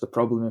address the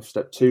problem, if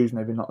step two's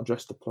maybe not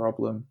address the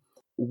problem,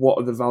 what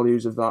are the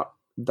values of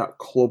that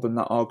club and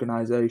that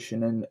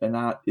organisation, and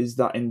is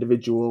that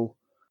individual,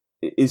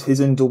 is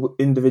his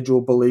individual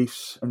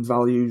beliefs and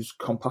values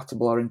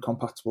compatible or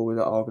incompatible with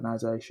that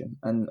organisation?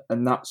 And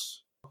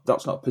that's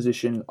not a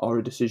position or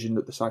a decision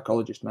that the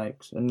psychologist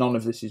makes, and none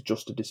of this is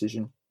just a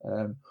decision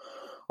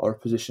or a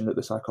position that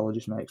the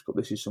psychologist makes, but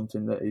this is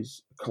something that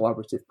is a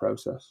collaborative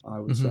process, I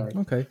would say.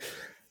 Okay.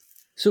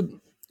 So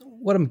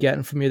what I'm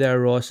getting from you there,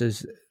 Ross,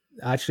 is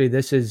actually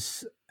this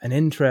is an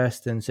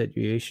interesting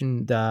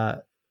situation,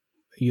 that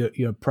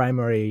your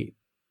primary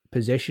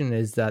position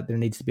is that there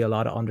needs to be a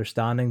lot of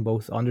understanding,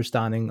 both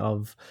understanding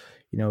of,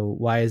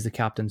 why is the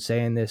captain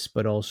saying this,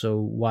 but also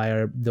why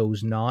are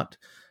those not,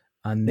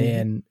 and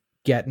then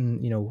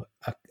getting,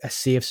 a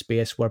safe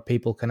space where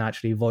people can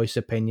actually voice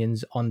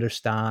opinions,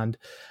 understand,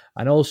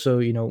 and also,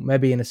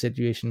 maybe in a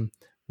situation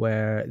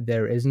where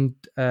there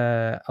isn't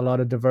a lot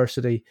of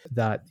diversity,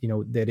 that,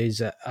 there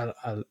is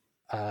a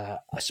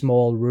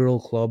small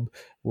rural club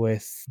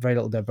with very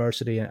little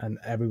diversity and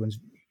everyone's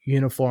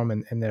uniform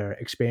in their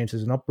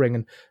experiences and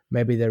upbringing,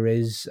 maybe there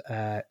is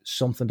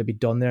something to be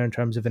done there in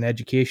terms of an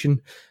education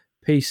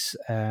piece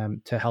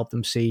to help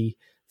them see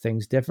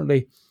things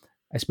differently.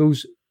 I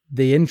suppose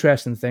the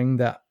interesting thing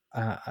that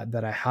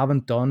I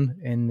haven't done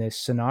in this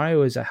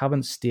scenario is I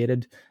haven't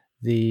stated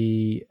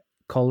the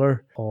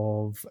color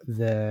of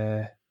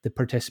the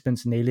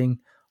participants kneeling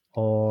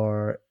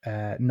or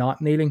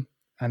not kneeling.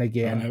 And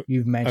again,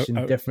 you've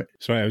mentioned different.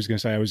 Sorry, I was going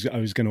to say I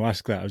was going to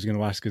ask that. I was going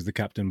to ask, is the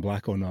captain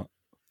black or not?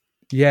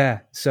 Yeah.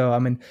 So I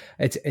mean,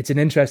 it's an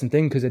interesting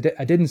thing because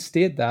I didn't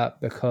state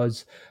that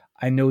because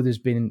I know there's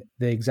been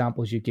the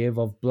examples you gave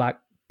of black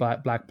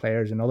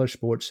players in other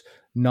sports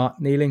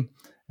not kneeling.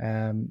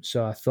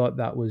 So I thought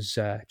that was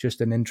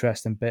just an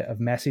interesting bit of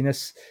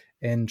messiness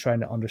in trying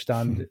to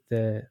understand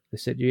the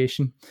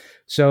situation.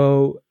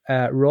 So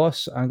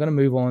Ross, I'm going to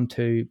move on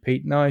to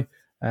Pete now.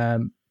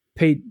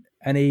 Pete,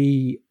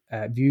 any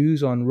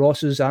views on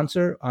Ross's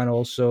answer, and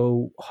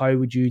also how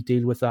would you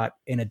deal with that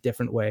in a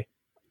different way?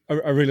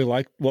 I really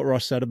like what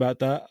Ross said about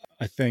that.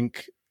 I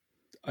think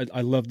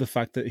I love the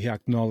fact that he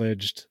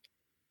acknowledged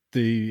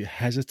the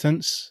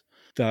hesitance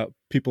that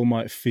people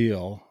might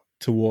feel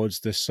towards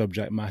this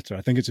subject matter.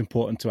 I think it's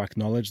important to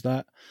acknowledge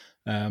that.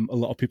 A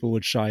lot of people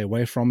would shy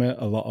away from it.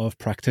 A lot of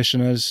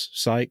practitioners,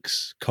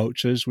 psychs,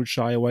 coaches would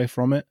shy away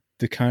from it.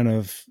 The kind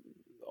of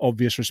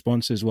obvious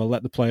response is, well,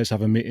 let the players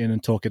have a meeting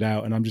and talk it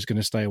out, and I'm just going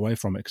to stay away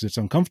from it because it's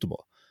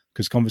uncomfortable.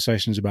 Because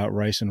conversations about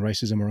race and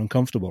racism are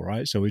uncomfortable,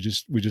 right? So we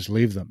just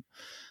leave them.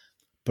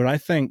 But I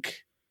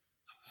think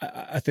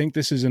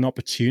this is an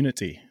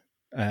opportunity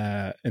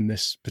in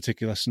this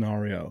particular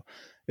scenario.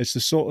 It's the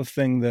sort of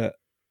thing that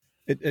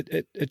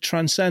it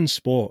transcends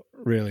sport,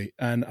 really.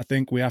 And I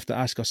think we have to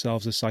ask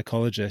ourselves as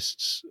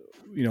psychologists,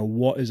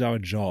 what is our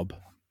job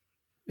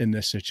in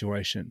this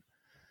situation?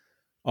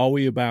 Are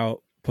we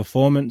about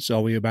performance?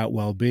 Are we about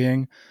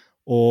well-being?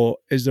 Or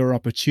is there an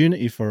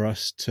opportunity for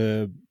us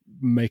to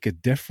make a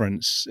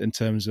difference in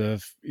terms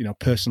of,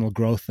 personal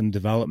growth and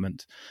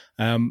development?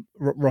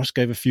 Ross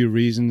gave a few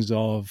reasons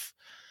of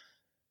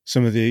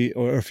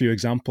or a few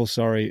examples,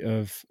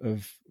 of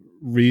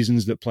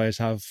reasons that players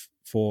have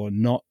for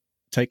not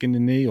taking the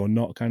knee or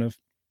not kind of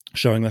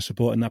showing their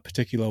support in that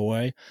particular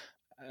way.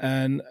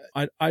 And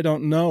I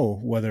don't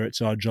know whether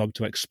it's our job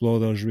to explore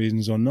those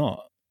reasons or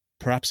not.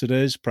 Perhaps it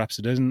is, perhaps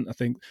it isn't. I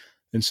think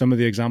in some of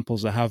the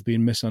examples there have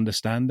been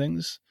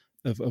misunderstandings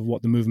of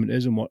what the movement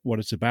is and what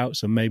it's about.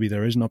 So maybe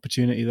there is an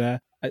opportunity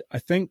there. I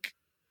think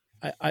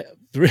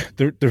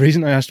the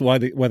reason I asked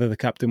whether the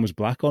captain was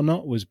black or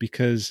not was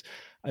because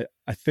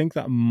I think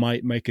that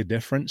might make a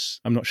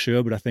difference. I'm not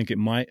sure, but I think it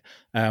might.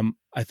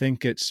 I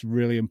think it's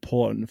really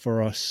important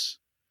for us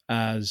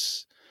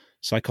as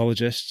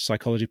psychologists,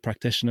 psychology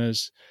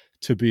practitioners,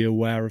 to be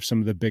aware of some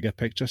of the bigger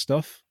picture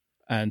stuff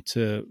and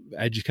to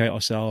educate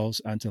ourselves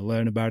and to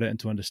learn about it and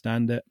to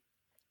understand it.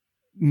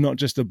 Not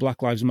just the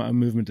Black Lives Matter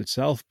movement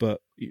itself,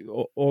 but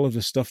all of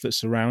the stuff that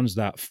surrounds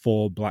that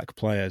for black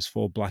players,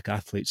 for black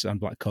athletes and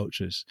black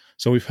coaches.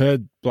 So we've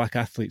heard black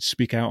athletes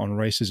speak out on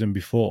racism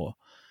before,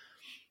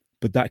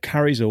 but that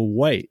carries a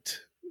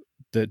weight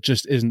that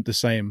just isn't the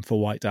same for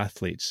white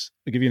athletes.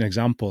 I'll give you an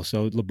example.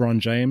 So LeBron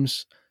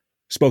James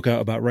spoke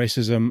out about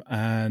racism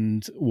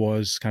and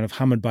was kind of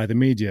hammered by the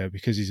media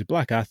because he's a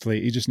black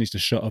athlete. He just needs to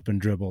shut up and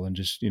dribble and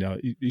just,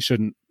 he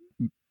shouldn't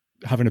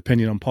have an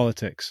opinion on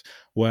politics.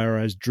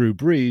 Whereas Drew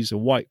Brees, a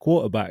white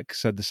quarterback,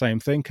 said the same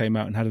thing, came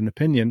out and had an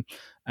opinion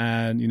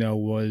and,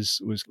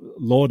 was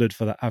lauded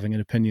for that, having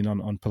an opinion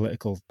on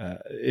political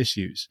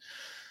issues.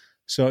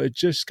 So it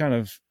just kind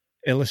of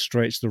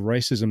illustrates the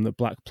racism that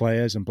black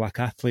players and black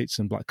athletes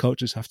and black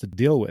coaches have to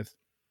deal with.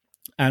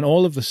 And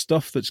all of the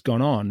stuff that's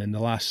gone on in the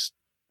last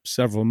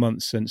several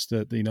months since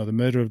the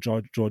murder of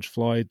George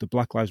Floyd, the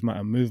Black Lives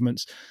Matter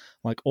movements,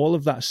 like all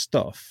of that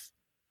stuff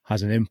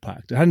has an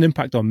impact. It had an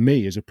impact on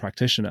me as a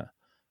practitioner.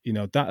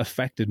 That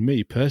affected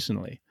me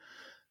personally.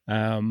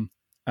 And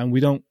we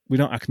don't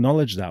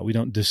acknowledge that. We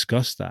don't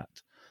discuss that.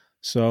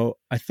 So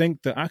I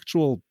think the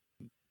actual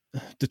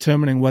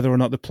determining whether or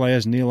not the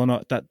players kneel or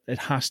not, that it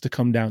has to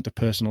come down to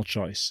personal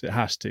choice. It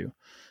has to.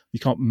 You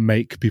can't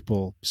make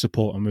people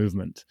support a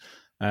movement.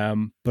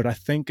 But I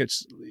think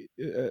it's,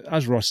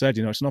 as Ross said,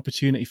 it's an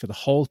opportunity for the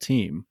whole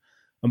team.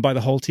 And by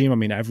the whole team, I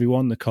mean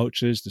everyone, the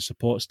coaches, the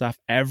support staff,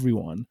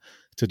 everyone,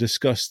 to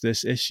discuss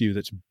this issue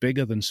that's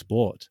bigger than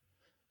sport.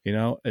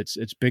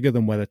 It's bigger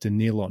than whether to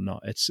kneel or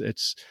not.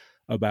 It's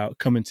about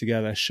coming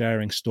together,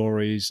 sharing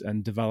stories,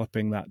 and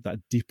developing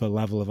that deeper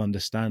level of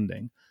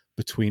understanding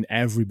between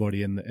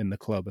everybody in the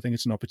club. I think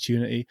it's an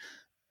opportunity.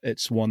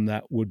 It's one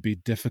that would be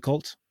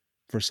difficult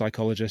for a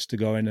psychologist to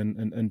go in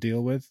and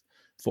deal with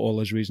for all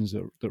those reasons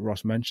that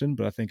Ross mentioned.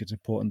 But I think it's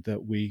important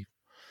that we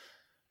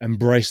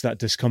embrace that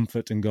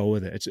discomfort and go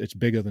with it. It's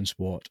bigger than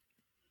sport.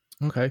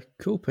 Okay,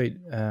 cool, Pete.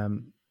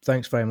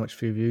 Thanks very much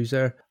for your views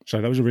there.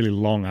 Sorry, that was a really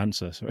long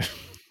answer. Sorry.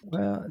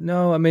 Well,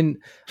 no, I mean,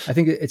 I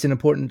think it's an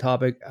important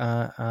topic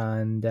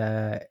and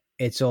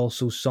it's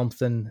also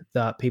something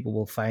that people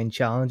will find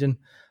challenging.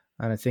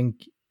 And I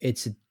think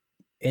it's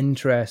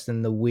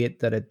interesting the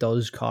weight that it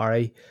does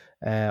carry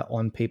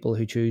on people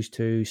who choose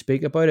to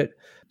speak about it.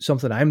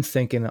 Something I'm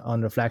thinking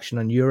on reflection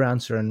on your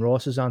answer and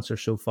Ross's answer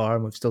so far,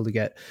 and we've still to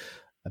get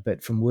a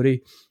bit from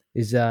Woody,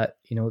 is that,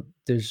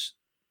 there's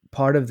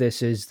part of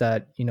this is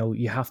that,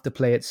 you have to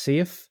play it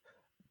safe,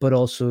 but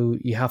also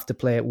you have to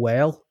play it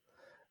well.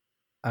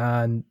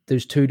 And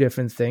there's two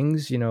different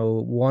things,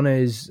 one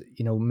is,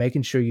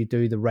 making sure you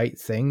do the right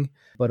thing,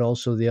 but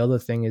also the other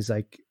thing is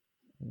like,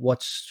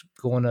 what's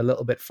going a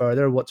little bit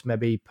further, what's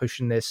maybe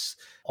pushing this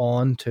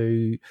on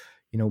to,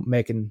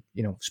 making,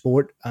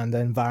 sport and the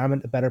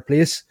environment a better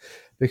place.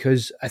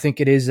 Because I think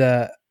it is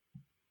a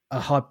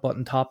hot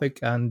button topic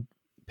and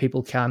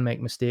people can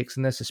make mistakes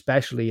in this,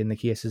 especially in the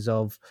cases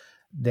of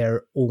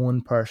their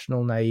own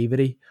personal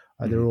naivety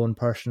or their own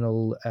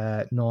personal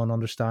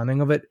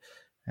non-understanding of it.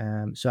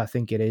 So I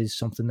think it is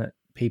something that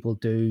people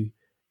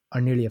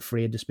are nearly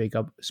afraid to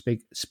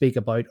speak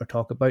about or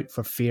talk about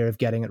for fear of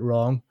getting it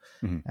wrong.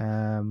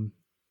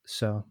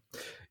 So,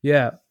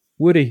 yeah,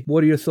 Woody,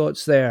 what are your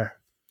thoughts there?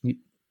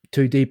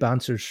 Two deep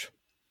answers.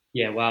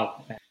 Yeah,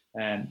 wow.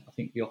 I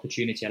think the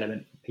opportunity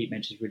element Pete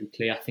mentioned is really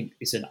clear. I think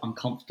it's an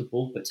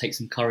uncomfortable, but takes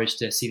some courage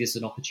to see this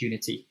as an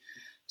opportunity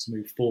to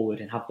move forward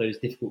and have those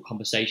difficult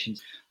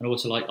conversations. And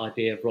also like the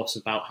idea of Ross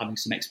about having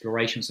some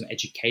exploration, some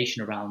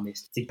education around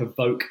this to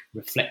provoke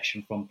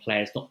reflection from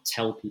players, not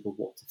tell people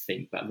what to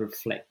think, but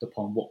reflect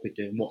upon what we're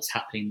doing, what's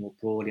happening more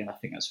broadly. And I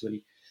think that's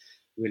really,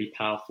 really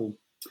powerful.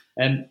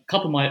 A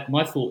couple of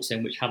my thoughts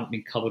then, which haven't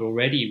been covered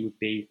already, would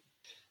be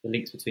the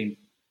links between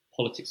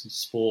politics and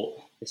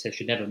sport. They say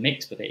should never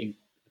mix, but they're, I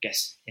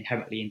guess,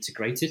 inherently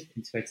integrated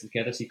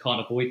together. So you can't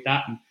avoid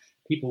that. And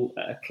people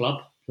at a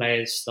club,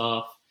 players,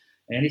 staff,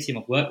 and any team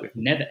I've worked with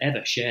never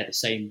ever share the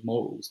same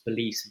morals,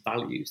 beliefs,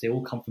 values. They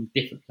all come from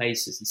different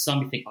places. And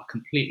some you think are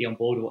completely on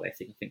board with what they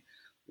think. I think,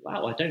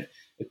 wow, I don't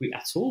agree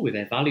at all with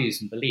their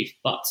values and beliefs,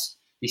 but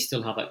they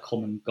still have that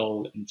common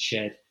goal and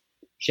shared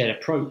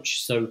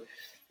approach. So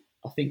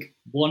I think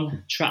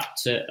one trap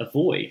to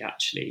avoid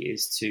actually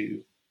is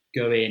to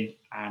go in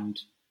and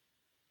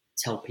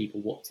tell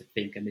people what to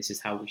think and this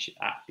is how we should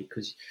act,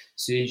 because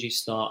as soon as you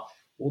start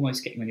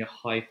almost getting on your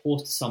high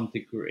horse to some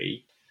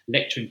degree,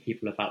 lecturing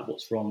people about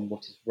what's wrong and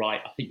what is right,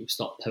 I think you'll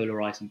start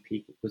polarizing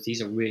people, because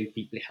these are really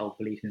deeply held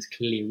beliefs and there's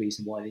clearly a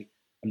reason why they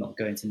are not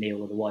going to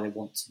kneel or why they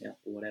want to kneel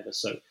or whatever.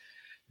 So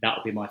that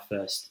would be my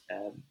first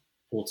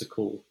port of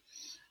call.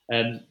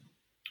 I'd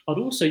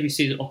also, you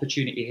see the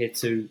opportunity here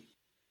to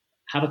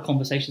have a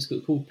conversation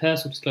called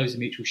personal disclosure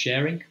mutual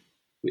sharing,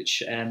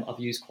 which I've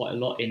used quite a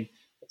lot in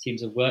the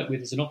teams I've worked with.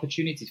 There's an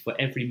opportunity for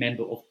every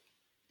member of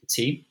the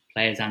team,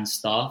 players and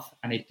staff,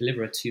 and they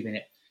deliver a 2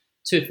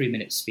 or 3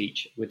 minute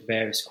speech with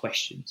various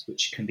questions,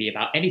 which can be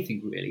about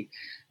anything really.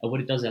 And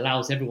what it does, it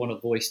allows everyone a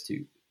voice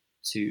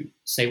to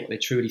say what they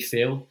truly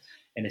feel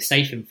in a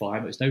safe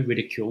environment. There's no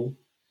ridicule.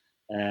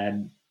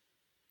 And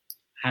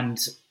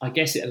I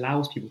guess it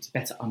allows people to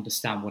better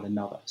understand one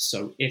another.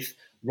 So if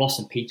Ross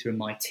and Peter are in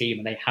my team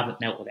and they haven't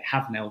knelt or they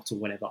have knelt or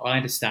whatever, I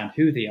understand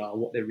who they are,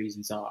 what their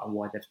reasons are and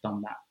why they've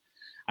done that,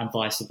 and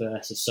vice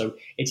versa. So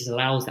it just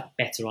allows that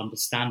better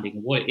understanding.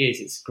 And what it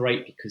is, it's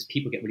great because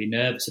people get really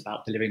nervous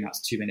about delivering that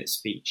 2 minute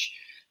speech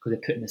because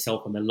they're putting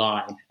themselves on the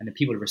line, and then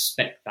people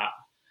respect that.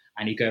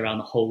 And you go around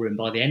the whole room.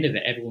 By the end of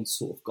it, everyone's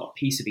sort of got a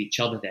piece of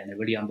each other there and they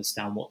really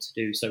understand what to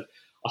do. So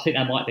I think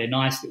that might be a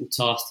nice little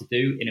task to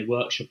do in a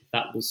workshop if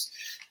that was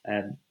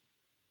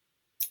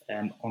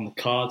on the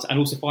cards. And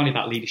also finally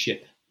about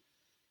leadership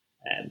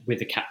with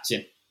the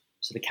captain.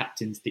 So the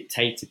captain's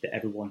dictated that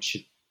everyone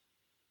should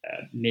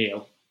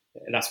kneel.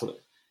 That's what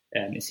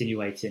it's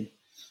insinuating.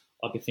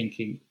 I'd be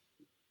thinking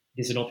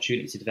there's an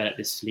opportunity to develop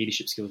this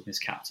leadership skills in this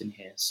captain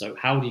here. So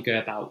how do you go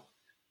about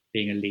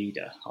being a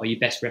leader? Are you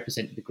best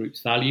representing the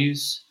group's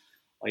values?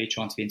 Are you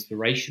trying to be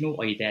inspirational?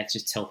 Are you there to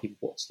just tell people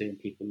what to do and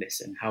people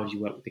listen? How do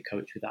you work with the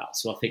coach with that?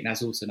 So I think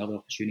that's also another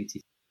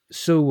opportunity.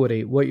 So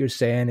Woody, what you're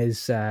saying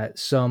is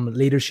some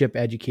leadership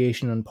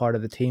education on part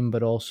of the team,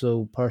 but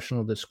also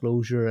personal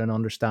disclosure and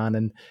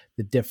understanding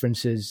the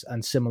differences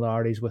and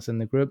similarities within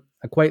the group.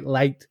 I quite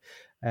liked,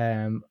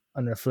 on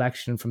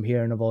reflection from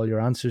hearing of all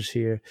your answers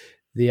here,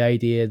 the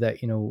idea that,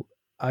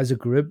 as a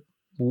group,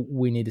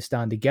 we need to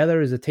stand together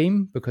as a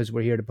team because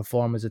we're here to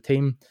perform as a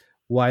team,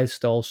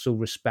 whilst also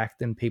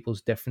respecting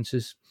people's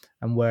differences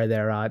and where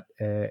they're at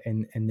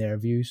in their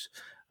views.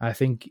 I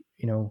think,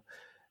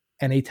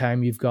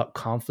 anytime you've got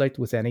conflict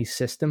with any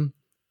system,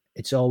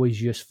 it's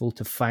always useful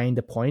to find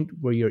a point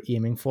where you're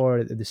aiming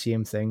for the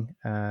same thing,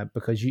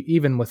 because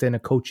even within a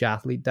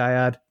coach-athlete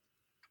dyad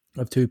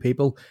of two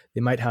people,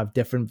 they might have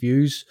different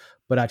views,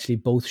 but actually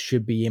both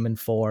should be aiming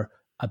for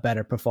a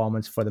better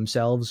performance for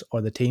themselves or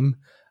the team,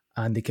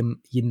 and they can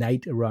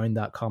unite around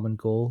that common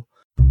goal.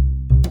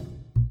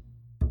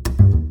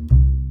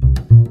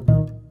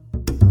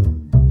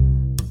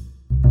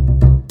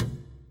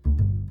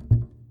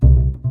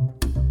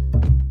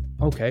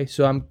 Okay,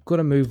 so I'm going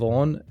to move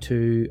on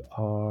to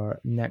our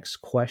next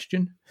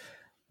question,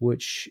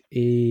 which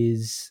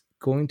is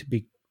going to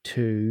be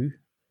to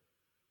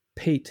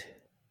Pete.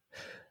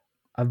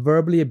 A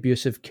verbally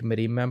abusive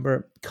committee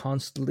member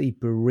constantly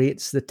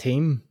berates the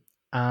team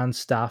and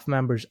staff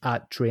members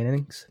at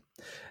trainings,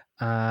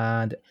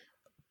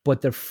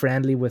 but they're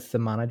friendly with the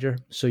manager.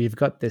 So you've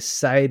got this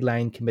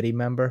sideline committee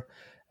member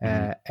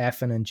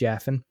effing and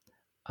jeffing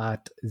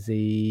at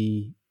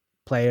the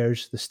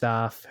players, the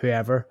staff,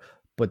 whoever,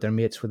 but they're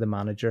mates with the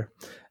manager.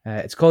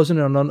 It's causing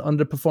an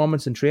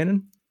underperformance in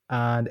training,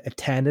 and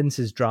attendance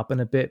is dropping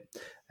a bit,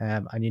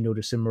 and you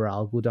notice the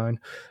morale go down.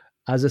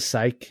 As a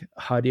psych,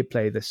 how do you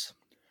play this?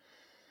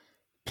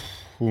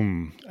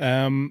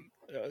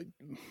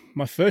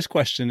 My first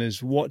question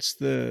is, what's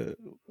the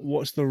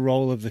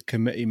role of the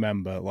committee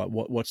member? Like,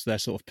 what's their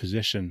sort of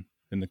position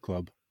in the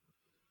club?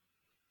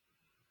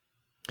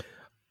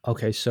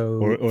 Okay, so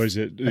or is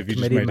it, have you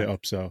just made it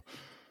up so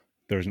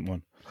there isn't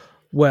one?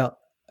 Well,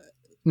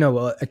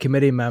 no, a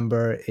committee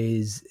member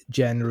is,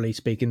 generally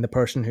speaking, the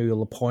person who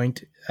will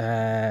appoint,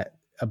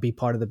 be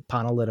part of the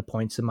panel that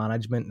appoints the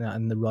management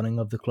and the running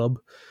of the club.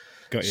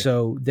 Got you.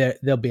 So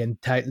they'll be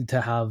entitled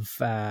to have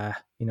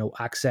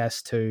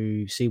access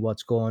to see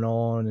what's going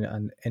on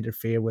and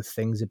interfere with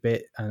things a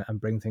bit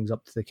and bring things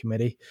up to the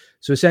committee.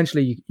 So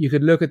essentially, you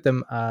could look at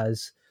them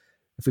as,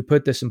 if we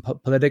put this in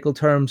political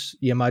terms,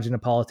 you imagine a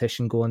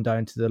politician going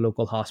down to the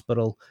local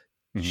hospital,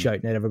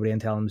 shouting at everybody and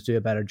telling them to do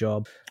a better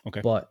job.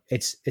 Okay. But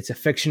it's a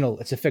fictional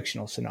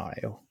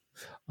scenario.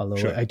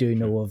 Although I do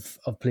know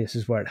of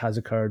places where it has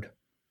occurred.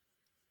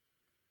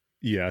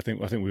 Yeah, I think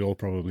we all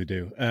probably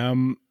do.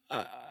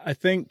 I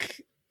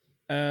think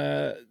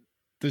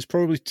there's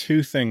probably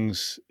two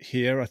things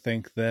here. I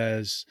think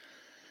there's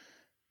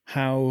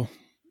how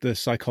the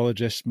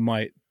psychologist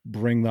might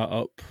bring that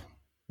up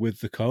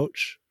with the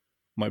coach,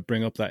 might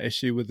bring up that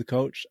issue with the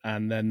coach,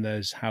 and then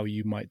there's how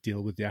you might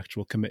deal with the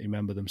actual committee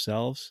member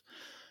themselves.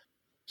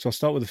 So I'll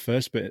start with the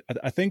first bit.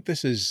 I think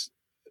this is,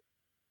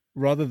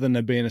 rather than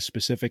there being a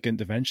specific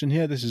intervention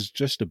here, this is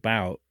just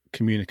about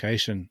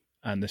communication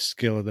and the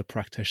skill of the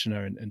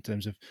practitioner in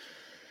terms of,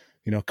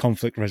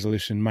 conflict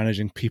resolution,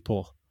 managing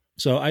people.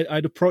 So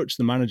I'd approach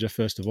the manager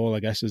first of all, I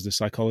guess, as the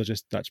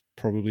psychologist. That's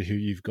probably who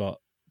you've got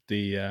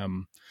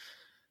the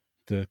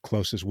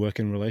closest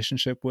working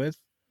relationship with.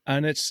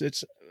 And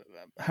it's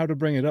how to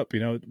bring it up,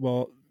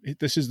 well,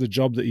 this is the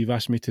job that you've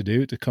asked me to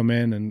do, to come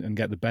in and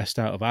get the best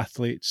out of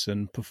athletes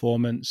and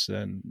performance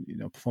and,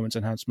 performance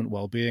enhancement,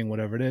 well-being,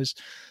 whatever it is.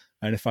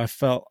 And if I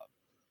feel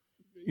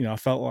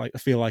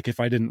like if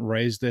I didn't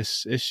raise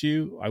this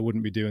issue, I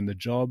wouldn't be doing the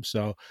job.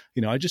 So,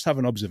 I just have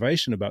an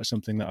observation about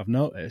something that I've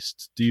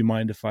noticed. Do you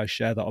mind if I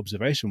share that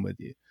observation with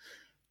you?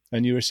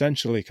 And you're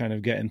essentially kind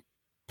of getting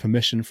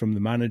permission from the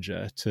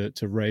manager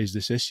to raise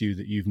this issue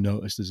that you've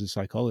noticed as a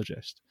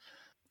psychologist.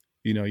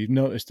 You've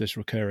noticed this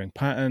recurring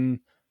pattern.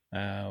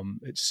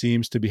 It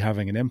seems to be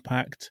having an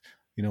impact.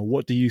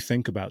 What do you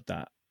think about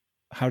that?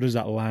 How does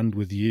that land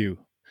with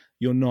you?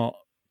 You're not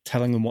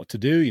telling them what to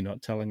do. You're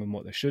not telling them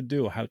what they should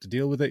do or how to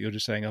deal with it. You're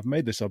just saying, I've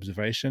made this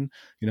observation.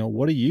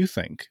 What do you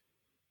think?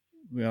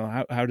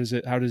 How does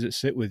it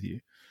sit with you?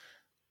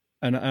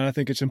 And I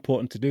think it's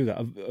important to do that.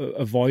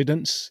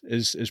 Avoidance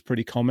is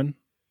pretty common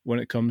when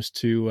it comes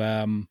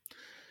to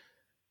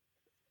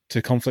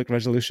conflict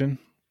resolution.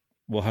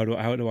 Well, how do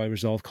I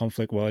resolve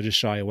conflict? Well, I just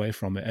shy away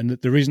from it. And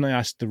the reason I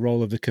asked the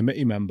role of the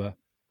committee member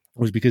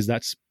was because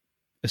that's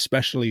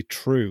especially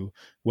true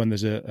when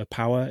there's a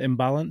power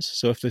imbalance.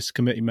 So if this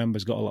committee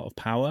member's got a lot of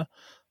power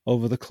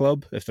over the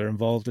club, if they're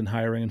involved in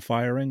hiring and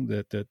firing,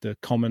 the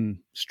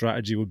common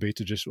strategy would be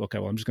to just, okay,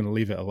 well, I'm just going to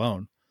leave it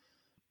alone.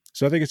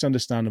 So I think it's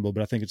understandable,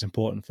 but I think it's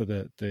important for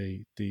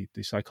the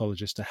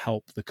psychologist to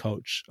help the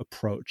coach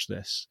approach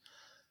this.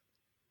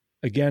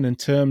 Again, in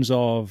terms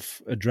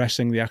of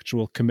addressing the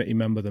actual committee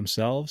member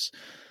themselves,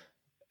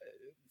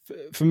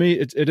 for me,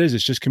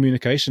 it's just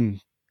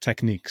communication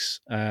techniques.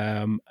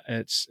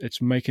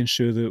 It's making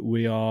sure that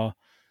we are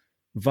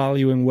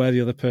valuing where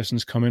the other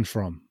person's coming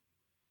from,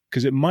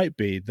 because it might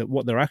be that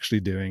what they're actually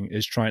doing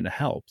is trying to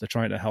help. They're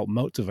trying to help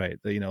motivate.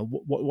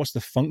 What's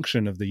the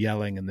function of the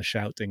yelling and the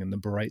shouting and the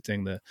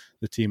berating the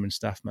team and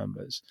staff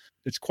members?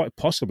 It's quite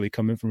possibly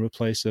coming from a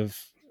place of,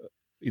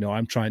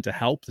 I'm trying to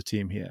help the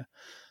team here.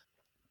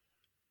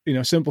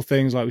 Simple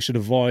things like we should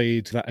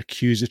avoid that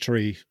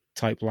accusatory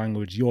type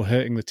language. You're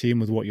hurting the team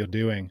with what you're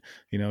doing.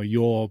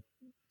 You're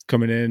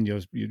coming in,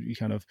 you're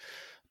kind of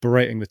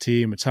berating the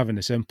team. It's having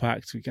this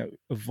impact. We can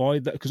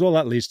avoid that, because all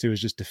that leads to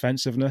is just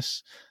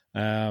defensiveness.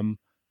 And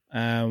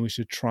we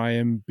should try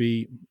and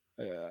be,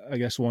 I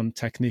guess one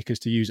technique is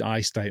to use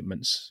I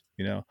statements.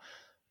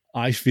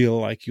 I feel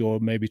like you're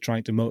maybe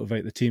trying to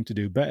motivate the team to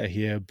do better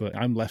here, but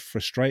I'm left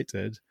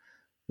frustrated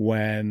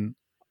when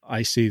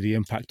I see the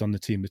impact on the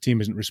team. The team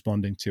isn't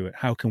responding to it.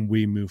 How can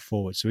we move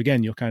forward? So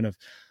again, you're kind of,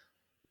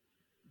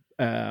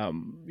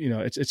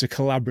 it's a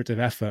collaborative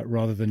effort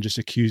rather than just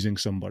accusing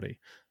somebody.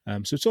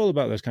 So it's all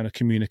about those kind of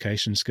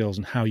communication skills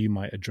and how you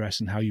might address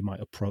and how you might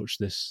approach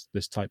this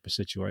type of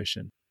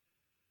situation.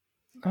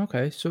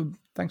 Okay, so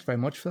thanks very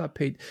much for that,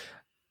 Pete.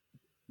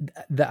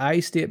 The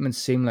I statements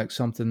seem like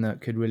something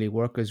that could really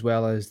work, as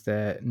well as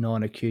the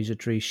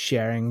non-accusatory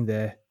sharing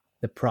the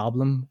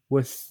problem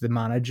with the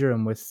manager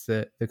and with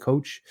the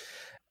coach.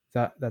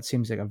 That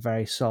seems like a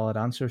very solid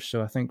answer.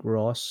 So I think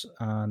Ross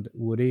and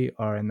Woody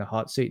are in the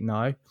hot seat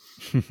now.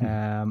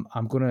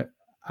 I'm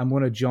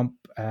gonna jump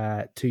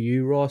to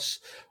you, Ross.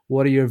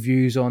 What are your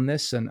views on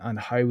this, and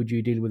how would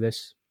you deal with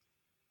this?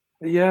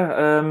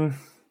 Yeah,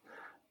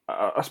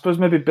 I suppose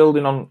maybe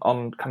building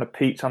on kind of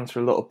Pete's answer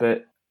a little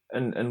bit,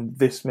 and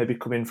this maybe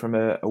coming from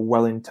a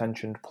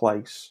well-intentioned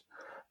place,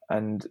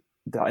 and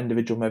that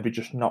individual maybe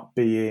just not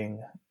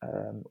being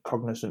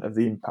cognizant of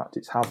the impact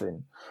it's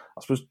having.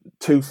 I suppose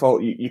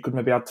twofold. You could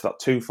maybe add to that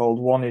twofold.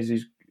 One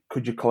is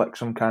could you collect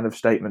some kind of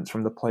statements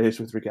from the players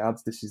with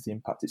regards this is the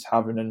impact it's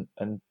having,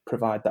 and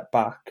provide that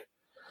back.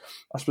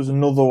 I suppose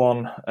another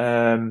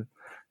one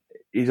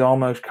is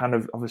almost kind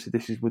of, obviously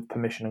this is with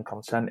permission and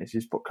consent,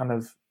 but kind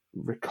of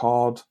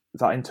record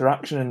that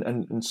interaction,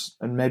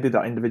 and maybe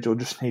that individual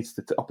just needs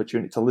the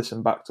opportunity to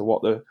listen back to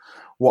what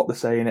they're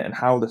saying it and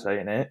how they're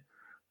saying it,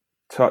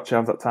 to actually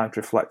have that time to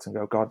reflect and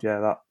go, God,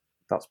 yeah,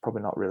 that's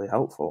probably not really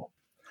helpful.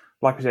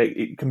 Like I say,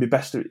 it can be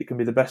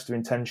the best of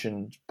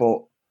intentions,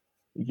 but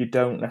you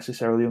don't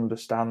necessarily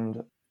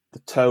understand the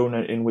tone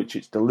in which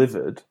it's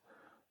delivered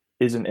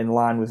isn't in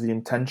line with the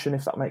intention,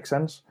 if that makes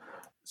sense.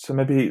 So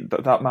maybe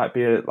that might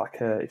be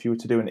if you were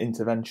to do an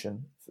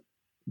intervention,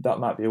 that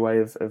might be a way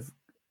of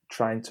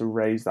trying to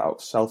raise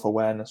that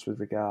self-awareness with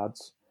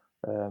regards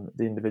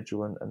the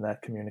individual and their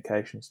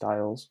communication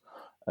styles.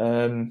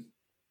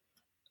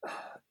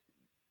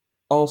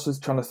 Also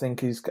trying to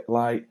think is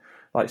like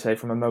say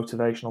from a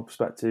motivational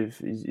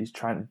perspective, he's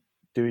trying to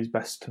do his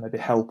best to maybe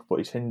help, but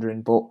he's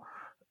hindering. But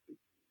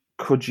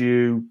could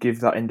you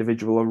give that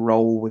individual a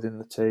role within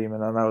the team?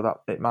 And I know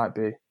that it might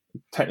be,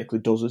 technically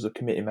does as a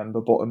committee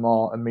member, but a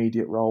more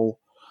immediate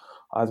role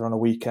either on a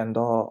weekend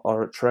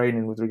or at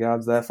training with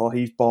regards. Therefore,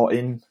 he's bought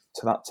in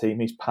to that team,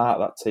 he's part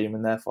of that team,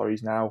 and therefore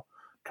he's now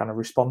kind of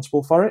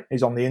responsible for it.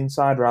 He's on the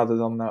inside rather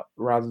than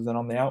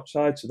on the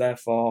outside. So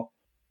therefore,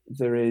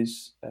 there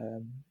is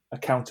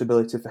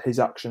accountability for his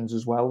actions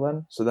as well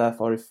then. So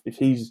therefore, if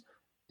he's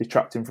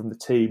detracting from the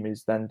team,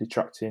 he's then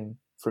detracting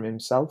from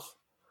himself.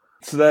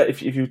 So that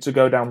if you were to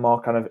go down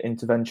more kind of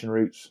intervention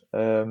routes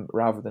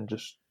rather than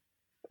just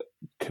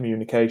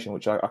communication,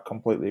 which I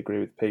completely agree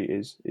with Pete,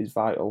 is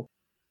vital.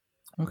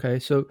 Okay,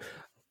 so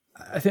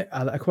I think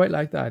I quite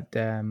like that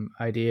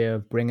idea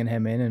of bringing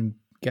him in and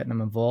getting him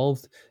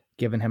involved,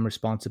 giving him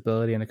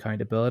responsibility and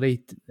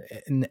accountability,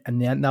 and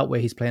then that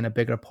way he's playing a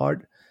bigger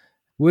part.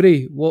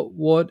 Woody,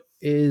 what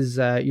is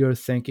your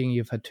thinking?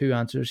 You've had two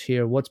answers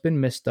here. What's been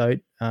missed out,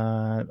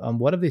 and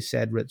what have they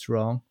said that's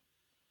wrong?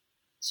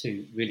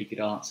 Two really good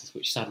answers,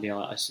 which sadly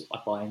I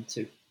buy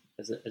into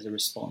as a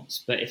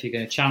response. But if you're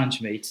going to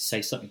challenge me to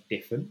say something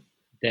different,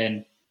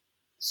 then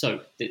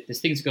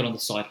there's things going on the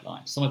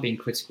sideline. Some are being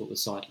critical of the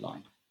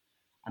sideline,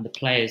 and the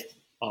players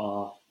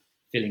are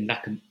feeling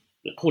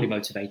poorly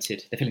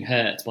motivated. They're feeling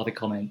hurt by the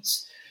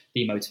comments,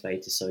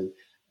 demotivated. So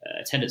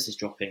attendance is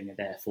dropping, and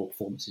therefore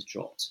performance is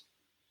dropped.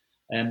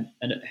 And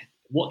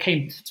what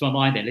came to my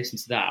mind then, listening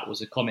to that,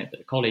 was a comment that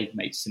a colleague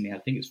made to me. I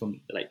think it's from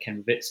the late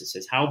Ken Ravitza.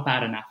 Says, "How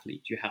bad an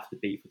athlete do you have to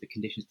be for the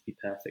conditions to be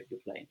perfect you're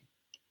playing?"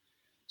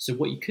 So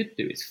what you could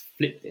do is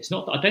flip this.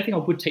 I don't think I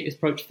would take this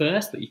approach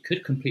first, but you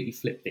could completely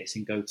flip this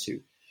and go to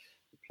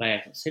the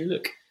player and say,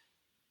 "Look,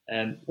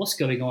 what's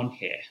going on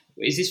here?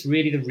 Is this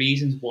really the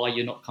reasons why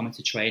you're not coming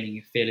to training?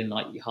 You're feeling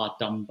like you're hard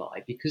done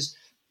by?" Because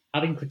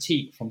having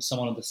critique from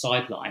someone on the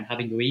sideline,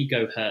 having your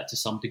ego hurt to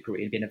some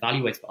degree, and being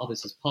evaluated by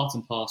others as part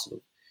and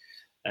parcel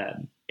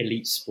of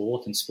elite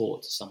sport and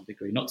sport to some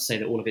degree. Not to say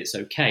that all of it's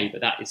okay,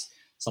 but that is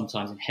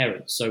sometimes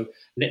inherent. So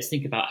let's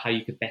think about how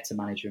you could better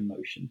manage your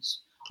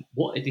emotions.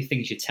 What are the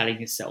things you're telling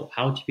yourself?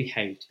 How do you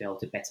behave to be able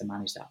to better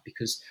manage that?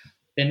 Because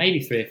there may be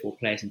 3 or 4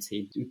 players in the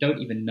team who don't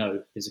even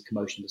know there's a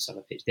commotion on the side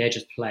of the pitch. They're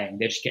just playing.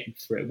 They're just getting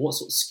through it. What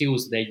sort of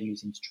skills are they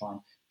using to try and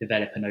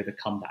develop and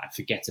overcome that and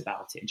forget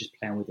about it and just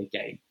play on with the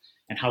game?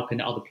 And how can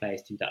the other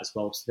players do that as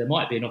well? So there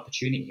might be an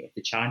opportunity here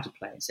to challenge a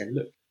player and say,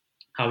 look,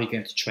 how are you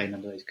going to train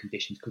under those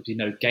conditions? Because we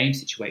know game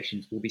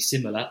situations will be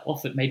similar,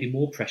 often maybe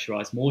more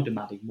pressurised, more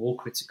demanding, more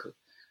critical.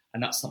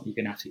 And that's something you're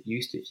going to have to get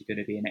used to if you're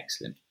going to be an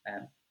excellent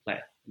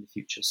player in the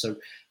future. So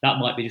that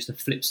might be just a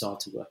flip side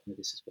to working with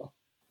this as well.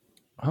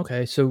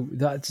 Okay, so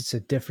that's a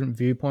different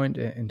viewpoint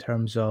in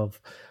terms of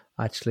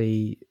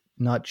actually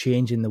not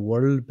changing the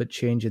world, but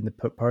changing the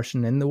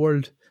person in the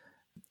world.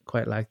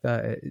 Quite like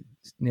that. It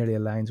nearly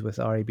aligns with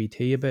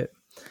REBT a bit,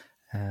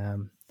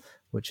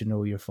 which I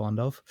know you're fond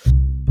of.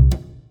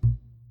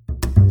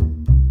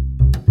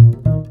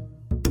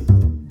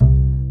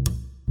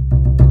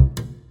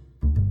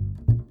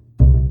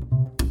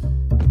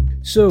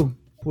 So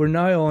we're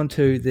now on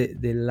to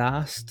the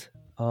last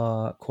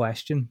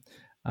question.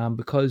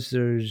 Because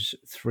there's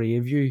 3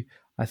 of you,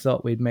 I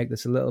thought we'd make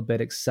this a little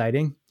bit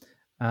exciting,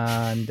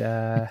 and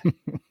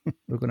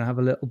we're going to have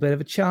a little bit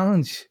of a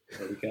challenge.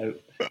 There we go.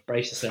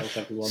 Brace yourself,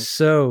 everyone.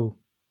 So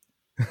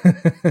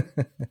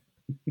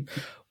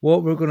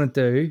what we're going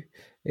to do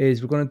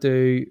is we're going to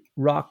do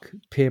rock,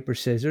 paper,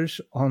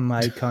 scissors on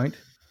my count.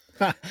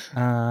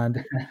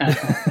 And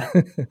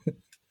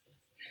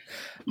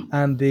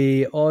and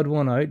the odd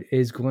one out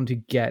is going to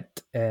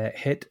get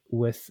hit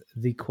with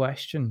the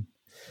question.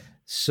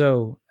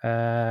 So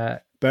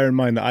bear in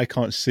mind that I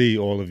can't see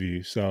all of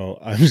you, so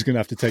I'm just going to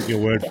have to take your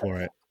word for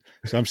it.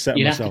 So I'm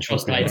setting myself up. You have to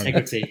trust my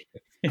integrity.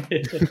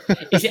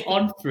 Is it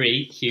on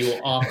 3, Hugh,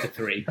 or after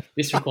 3?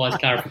 This requires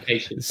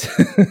clarification.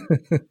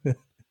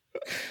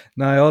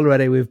 Now,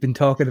 already we've been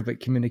talking about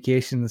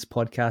communication in this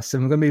podcast, so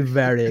I'm going to be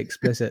very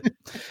explicit.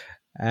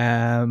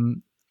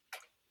 On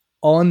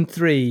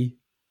 3,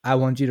 I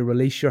want you to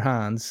release your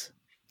hands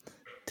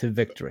to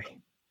victory.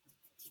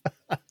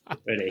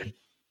 Ready?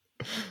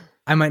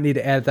 I might need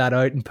to edit that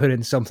out and put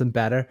in something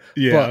better.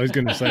 Yeah, but I was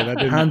going to say that.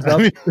 Hands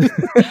up.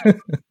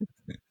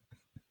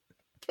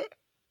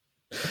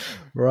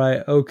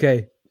 Right,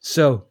 okay.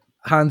 So,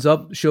 hands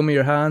up. Show me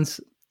your hands.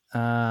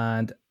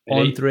 And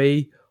Ready? on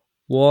 3,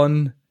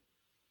 1,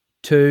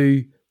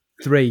 2,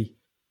 3.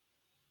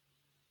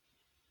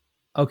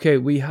 Okay,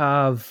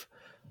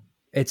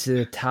 it's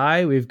a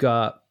tie. We've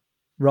got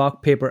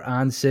rock, paper,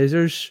 and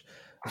scissors.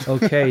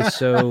 Okay,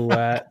 so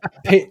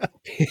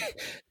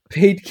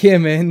Pete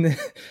came in.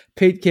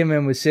 Pete came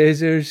in with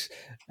scissors.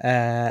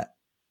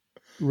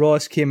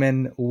 Ross came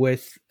in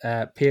with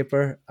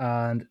paper,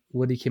 and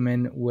Woody came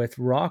in with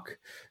rock.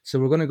 So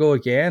we're going to go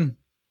again.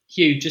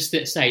 Hugh, just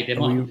to say, there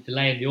might be a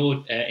delay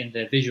in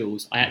the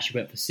visuals. I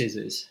actually went for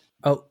scissors.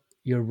 Oh,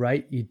 you're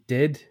right. You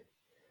did.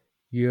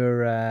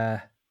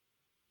 You're.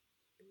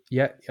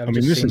 Yeah. I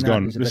mean, this has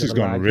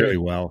gone really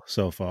well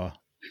so far.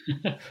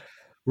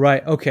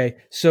 Right. Okay.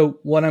 So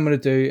what I'm going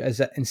to do is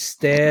that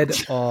instead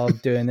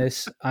of doing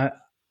this,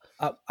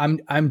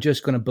 I'm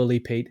just going to bully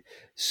Pete.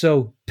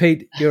 So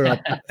Pete, you're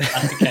up.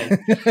 Okay.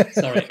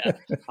 Sorry.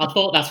 I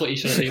thought that's what you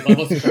should do, but I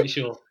wasn't quite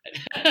sure.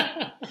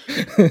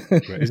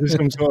 Is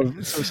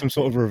this some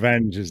sort of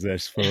revenge? Is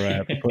this for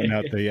putting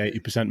out the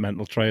 80%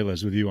 mental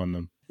trailers with you on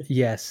them?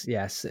 Yes.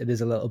 It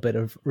is a little bit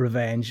of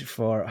revenge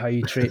for how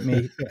you treat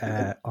me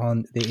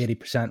on the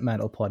 80%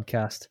 Mental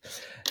podcast.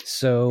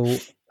 So,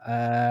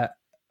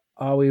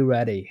 are we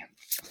ready?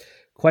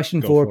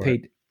 Question 4,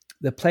 Pete.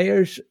 The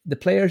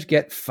players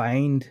get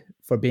fined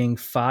for being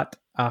fat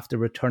after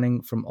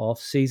returning from off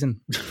season.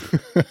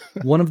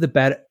 One of the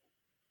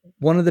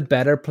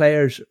better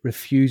players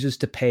refuses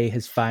to pay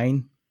his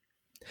fine.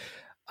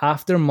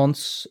 After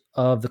months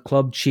of the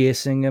club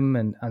chasing him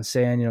and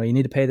saying, you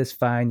need to pay this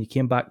fine, you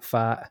came back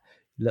fat,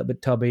 a little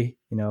bit tubby,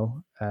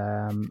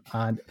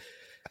 and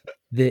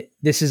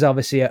this is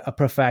obviously a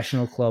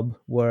professional club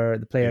where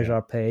the players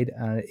are paid,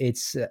 and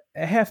it's a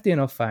hefty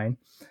enough fine.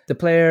 The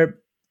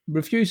player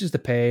refuses to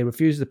pay,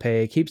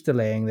 keeps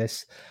delaying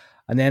this,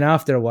 and then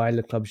after a while,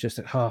 the club's just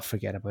like,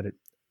 forget about it.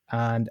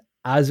 And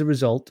as a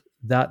result,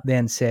 that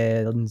then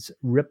sends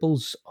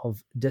ripples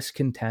of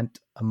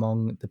discontent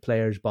among the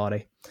player's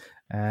body.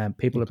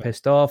 People are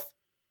pissed off.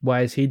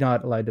 Why is he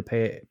not allowed to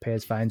pay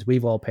his fines?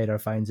 We've all paid our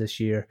fines this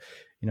year.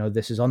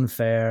 This is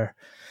unfair.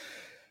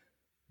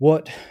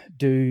 What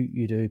do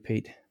you do,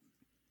 Pete?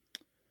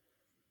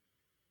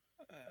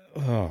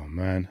 Oh,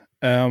 man.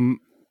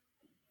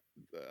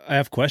 I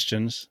have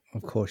questions.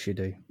 Of course you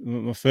do.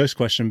 My first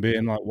question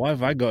being like, why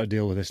have I got to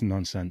deal with this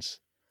nonsense?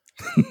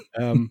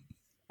 No,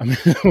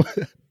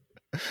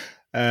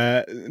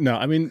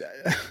 I mean,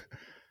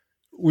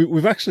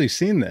 we've actually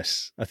seen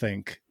this, I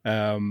think,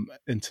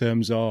 in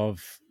terms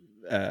of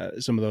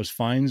some of those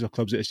fines or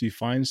clubs that issue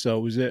fines. So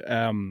was it,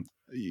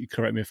 you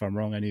correct me if I'm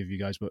wrong, any of you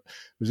guys, but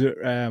was it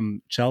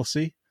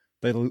Chelsea?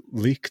 They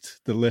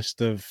leaked the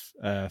list of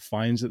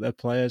fines that their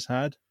players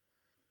had.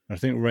 I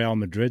think Real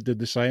Madrid did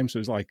the same. So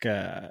it was like,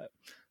 I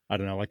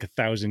don't know, like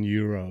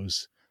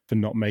 €1,000 for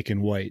not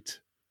making weight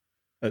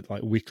at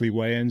like weekly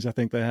weigh-ins, I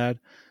think they had.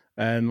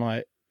 And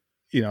like,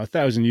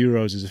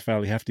 €1,000 is a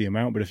fairly hefty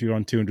amount, but if you're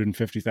on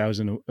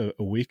 250,000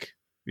 a week,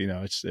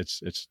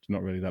 it's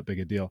not really that big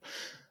a deal.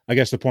 I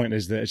guess the point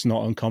is that it's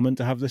not uncommon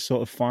to have this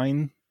sort of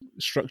fine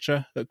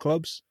structure at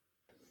clubs.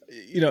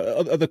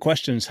 Other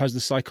questions: has the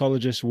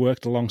psychologist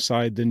worked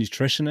alongside the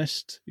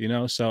nutritionist?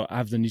 So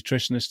have the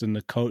nutritionist and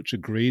the coach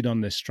agreed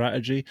on this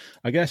strategy?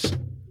 I guess.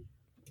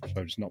 I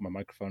just knocked my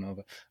microphone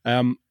over.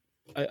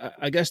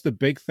 I guess the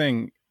big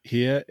thing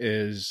here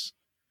is,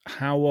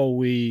 how are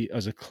we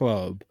as a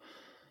club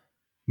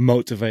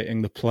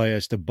motivating the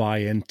players to buy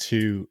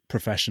into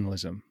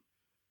professionalism?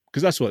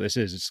 Because that's what this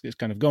is. It's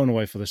kind of going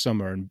away for the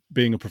summer and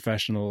being a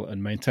professional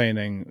and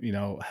maintaining,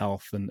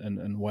 health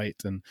and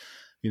weight and,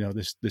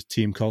 this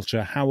team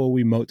culture. How are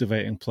we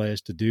motivating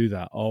players to do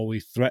that? Are we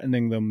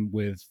threatening them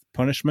with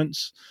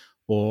punishments,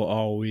 or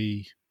are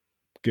we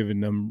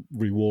giving them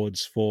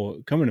rewards for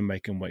coming and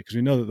making weight? Because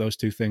we know that those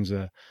two things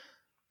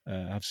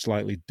have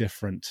slightly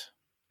different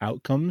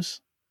outcomes.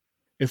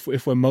 If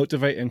we're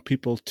motivating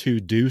people to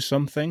do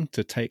something,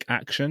 to take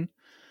action,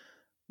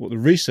 what the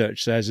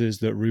research says is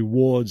that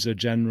rewards are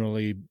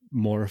generally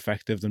more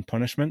effective than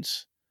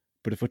punishments.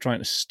 But if we're trying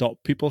to stop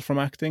people from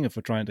acting, if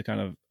we're trying to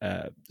kind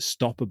of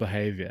stop a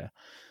behavior,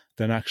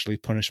 then actually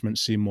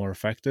punishments seem more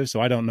effective. So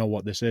I don't know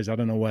what this is. I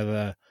don't know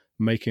whether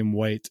making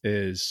weight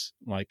is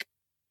like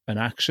an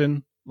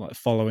action, like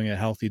following a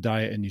healthy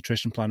diet and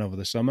nutrition plan over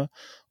the summer,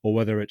 or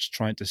whether it's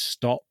trying to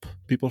stop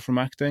people from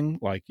acting,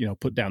 like,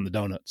 put down the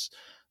donuts.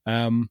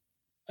 Can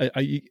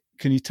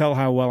you tell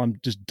how well I'm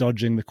just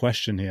dodging the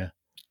question here?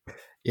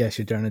 Yes,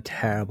 you're doing a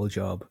terrible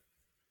job.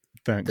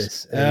 Thanks.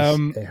 This is a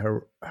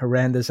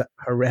horrendous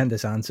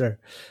answer.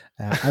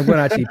 I'm going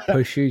to actually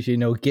push you,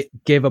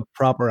 give a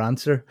proper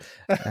answer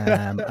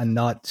and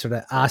not sort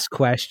of ask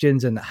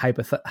questions and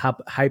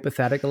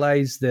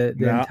hypotheticalize the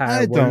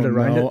entire world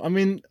around it. I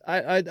mean,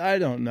 I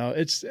don't know.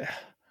 I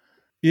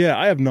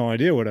have no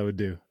idea what I would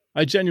do.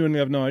 I genuinely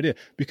have no idea,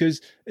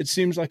 because it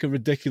seems like a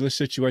ridiculous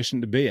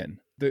situation to be in.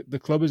 The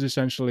club has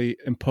essentially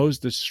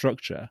imposed this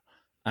structure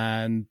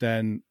and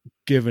then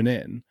given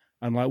in.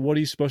 And like, what are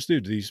you supposed to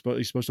do? Are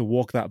you supposed to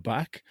walk that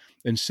back,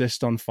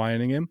 insist on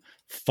firing him,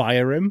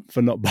 fire him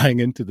for not buying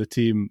into the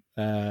team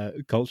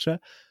culture?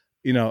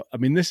 I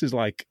mean, this is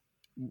like,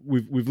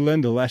 we've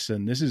learned a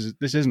lesson. This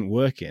isn't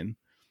working.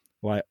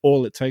 Like,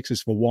 all it takes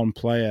is for one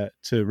player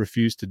to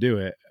refuse to do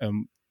it.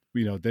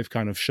 They've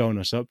kind of shown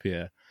us up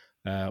here.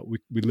 We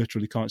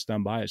literally can't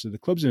stand by it. So the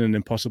club's in an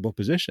impossible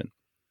position.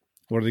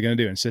 What are they going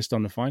to do? Insist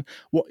on the fine?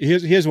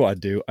 Here's what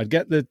I'd do. I'd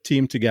get the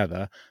team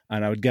together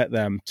and I would get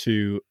them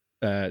to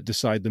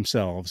decide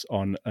themselves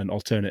on an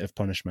alternative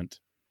punishment.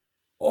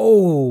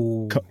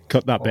 Oh,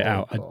 cut that bit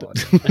out.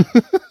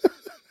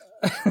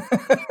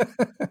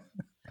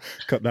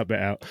 Cut that bit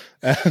out.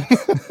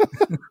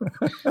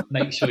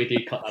 Make sure you do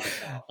cut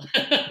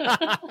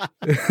that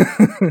bit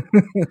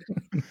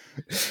out.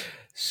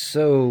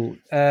 So,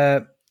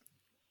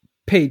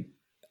 Pete,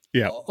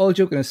 yeah. All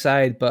joking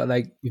aside, but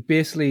like,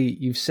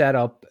 you've set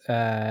up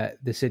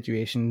the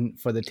situation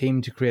for the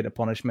team to create a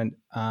punishment,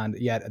 and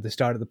yet at the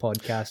start of the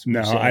podcast,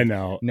 I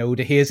know, no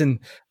to hazing.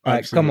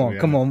 Come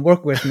on,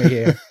 work with me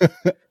here.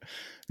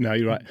 No,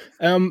 you're right.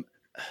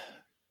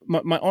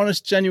 My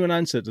honest, genuine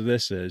answer to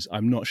this is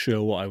I'm not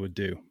sure what I would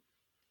do,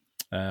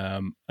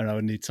 and I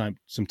would need some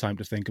time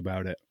to think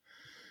about it.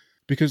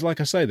 Because,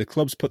 like I say, the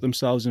club's put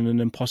themselves in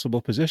an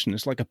impossible position.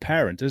 It's like a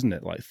parent, isn't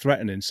it? Like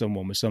threatening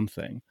someone with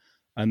something,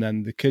 and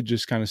then the kid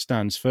just kind of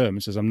stands firm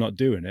and says, "I'm not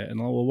doing it." And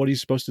well, what are you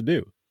supposed to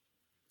do?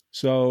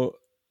 So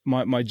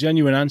my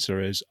genuine answer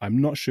is I'm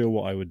not sure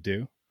what I would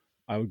do.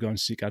 I would go and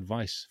seek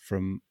advice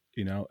from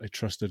a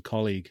trusted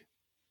colleague,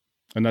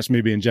 and that's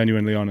me being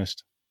genuinely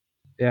honest.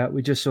 Yeah,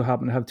 we just so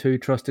happen to have two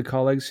trusted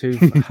colleagues who've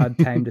had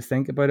time to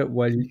think about it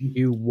while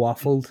you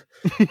waffled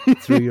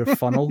through your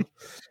funnel.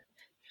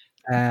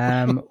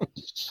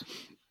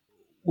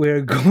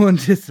 We're going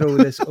to throw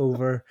this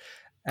over.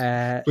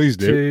 Please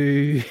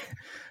do.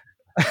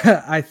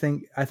 I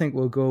think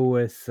we'll go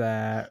with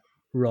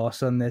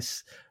Ross on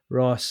this.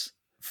 Ross,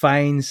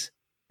 fines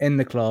in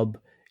the club,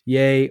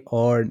 yay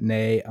or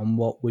nay, and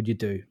what would you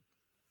do?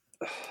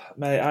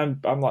 Mate,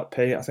 I'm like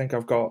Pete. I think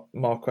I've got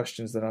more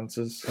questions than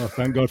answers. Oh,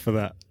 thank God for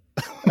that.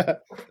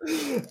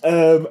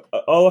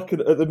 All I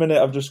could at the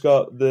minute, I've just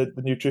got the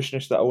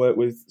nutritionist that I work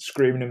with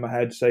screaming in my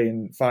head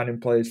saying finding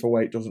players for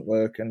weight doesn't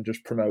work and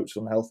just promotes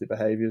unhealthy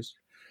behaviours.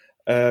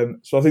 So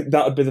I think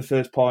that would be the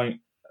first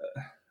point.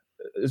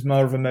 As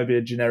more of maybe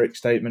a generic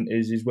statement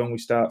is when we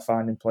start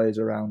finding players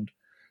around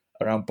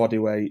body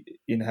weight,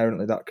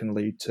 inherently that can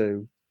lead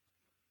to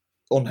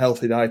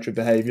unhealthy dietary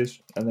behaviours,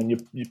 and then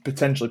you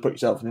potentially put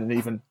yourself in an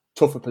even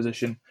tougher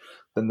position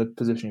than the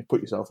position you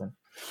put yourself in.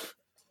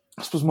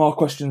 I suppose more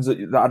questions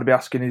that I'd be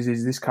asking is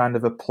this kind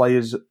of have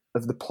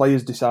the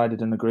players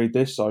decided and agreed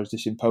this, or is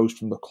this imposed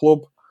from the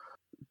club?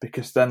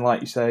 Because then,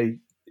 like you say,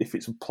 if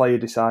it's a player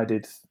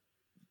decided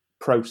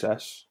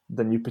process,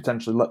 then you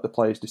potentially let the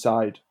players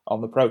decide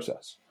on the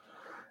process.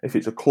 If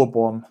it's a club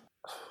one,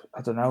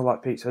 I don't know,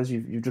 like Pete says,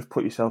 you've just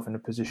put yourself in a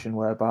position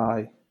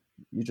whereby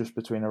you're just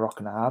between a rock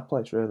and a hard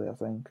place, really, I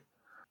think.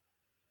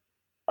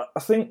 I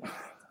think,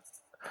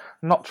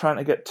 I'm not trying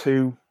to get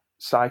too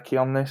psyche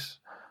on this,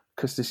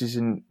 because this is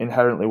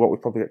inherently what we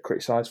probably get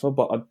criticised for,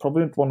 but I'd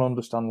probably want to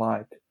understand,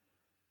 like,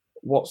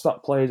 what's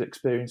that player's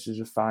experiences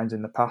of fines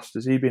in the past?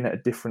 Has he been at a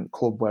different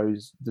club where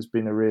there's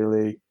been a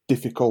really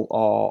difficult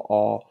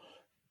or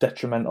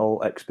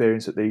detrimental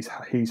experience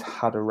that he's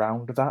had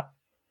around that,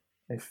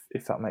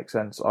 if that makes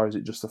sense? Or is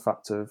it just the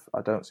fact of,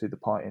 I don't see the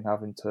point in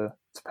having to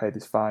pay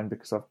this fine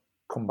because I've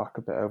come back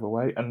a bit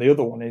overweight? And the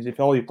other one is, if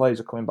all your players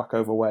are coming back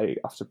overweight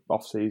after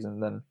off-season,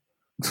 then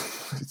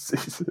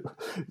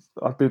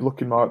I'd be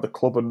looking more at the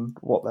club and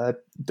what they're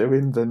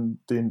doing than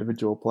the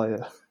individual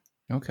player.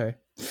 Okay.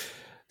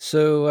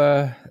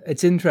 So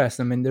it's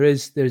interesting. I mean,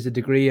 there's a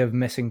degree of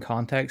missing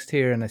context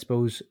here, and I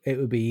suppose it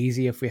would be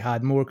easy if we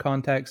had more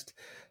context,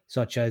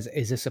 such as,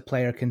 is this a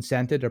player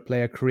consented or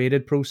player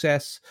created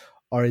process,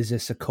 or is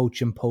this a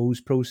coach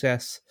imposed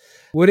process?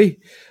 Woody,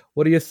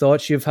 what are your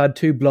thoughts? You've had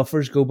two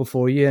bluffers go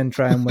before you and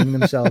try and wing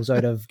themselves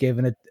out of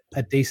giving it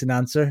a decent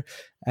answer.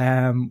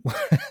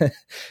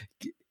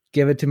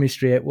 Give it to me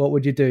straight. What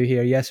would you do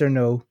here? Yes or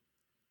no?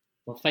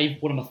 One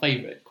of my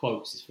favourite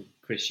quotes is from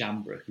Chris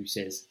Shambra, who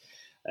says,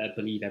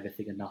 believe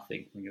everything and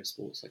nothing when you're a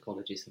sports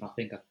psychologist. And I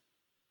think I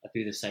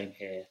do the same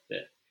here,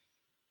 that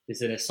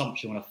there's an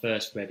assumption when I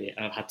first read it,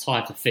 and I've had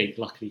time to think,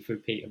 luckily through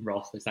Pete and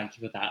Ross, so thank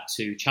you for that,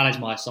 to challenge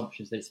my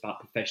assumptions that it's about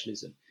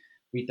professionalism.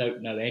 We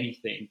don't know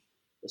anything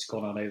that's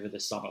gone on over the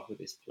summer with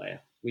this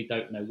player. We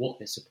don't know what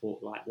their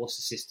support like, what's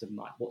the system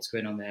like, what's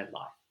going on in their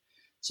life.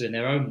 So in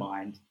their own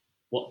mind,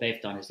 what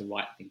they've done is the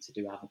right thing to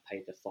do, haven't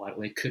paid the fine,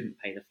 or they couldn't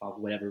pay the fine for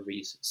whatever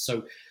reason.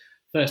 So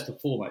first and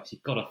foremost,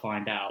 you've got to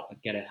find out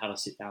and have a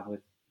sit down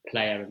with the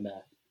player and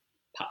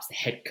perhaps the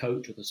head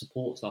coach or the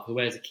support staff,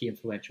 whoever's a key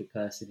influential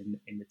person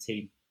in the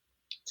team,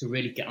 to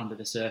really get under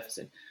the surface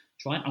and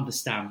try and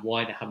understand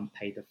why they haven't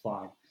paid the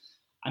fine.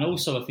 And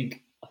also, I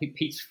think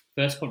Pete's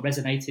first point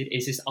resonated.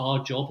 Is this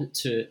our job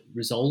to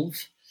resolve?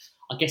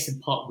 I guess in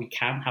part we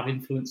can have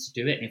influence to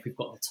do it, and if we've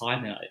got the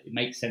time, it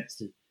makes sense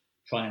to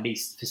try and at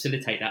least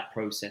facilitate that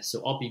process.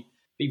 So I'll be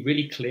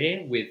really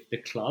clear with the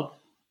club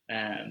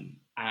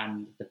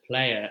and the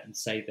player, and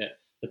say that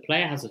the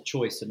player has a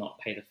choice to not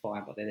pay the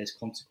fine, but there's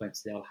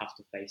consequences they'll have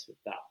to face with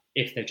that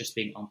if they're just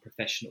being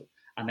unprofessional,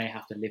 and they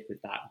have to live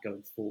with that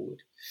going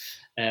forward.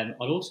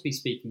 I'll also be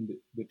speaking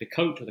with the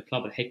coach or the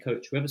club or the head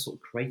coach, whoever sort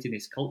of creating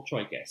this culture,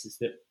 I guess, is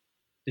that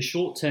the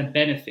short-term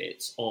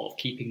benefits of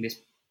keeping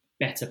this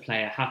better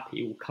player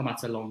happy will come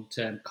at a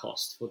long-term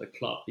cost for the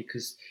club,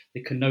 because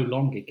they can no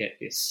longer get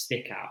this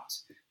stick out,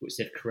 which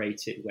they've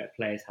created, where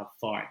players have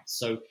fines.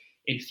 So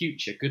in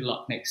future, good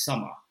luck next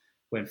summer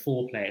when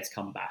 4 players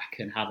come back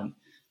and haven't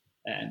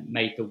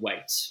made the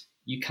weight.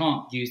 You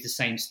can't use the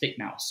same stick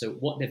now. So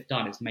what they've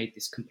done is made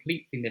this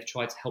complete thing they've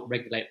tried to help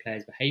regulate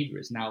players' behaviour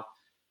is now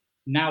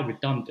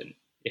redundant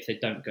if they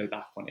don't go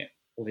back on it,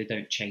 or they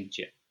don't change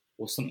it,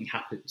 or something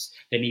happens.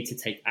 They need to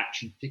take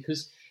action,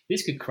 because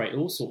this could create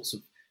all sorts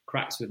of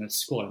cracks within the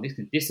squad, and this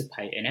can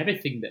dissipate, and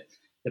everything that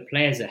the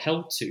players are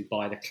held to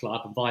by the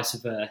club and vice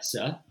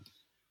versa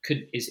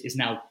is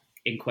now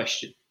in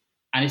question.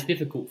 And it's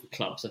difficult for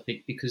clubs, I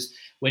think, because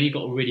when you've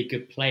got a really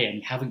good player and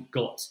you haven't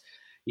got,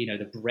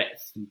 the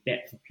breadth and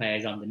depth of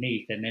players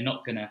underneath, then they're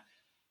not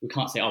we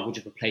can't say, we'll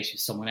just replace you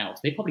with someone else.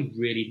 They probably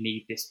really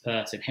need this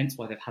person, hence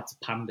why they've had to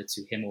pander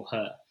to him or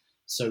her.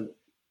 So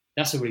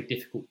that's a really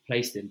difficult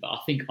place in. But I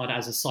think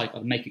as a side,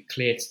 I'd make it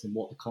clear to them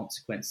what the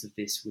consequence of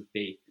this would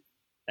be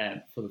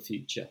for the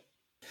future.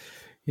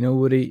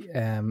 Woody,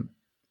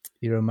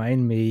 you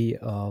remind me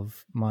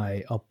of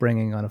my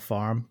upbringing on a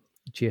farm,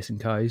 chasing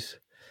cows,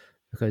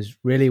 because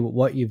really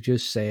what you've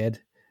just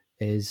said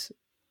is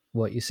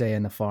what you say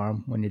in the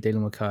farm when you're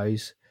dealing with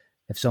cows.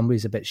 If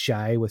somebody's a bit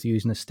shy with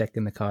using a stick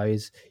in the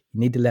cows, you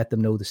need to let them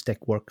know the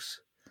stick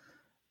works.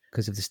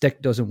 Because if the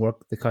stick doesn't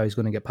work, the cow's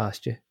going to get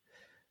past you.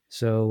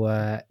 So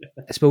I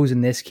suppose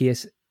in this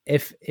case,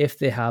 if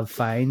they have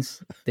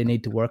fines, they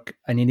need to work,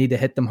 and you need to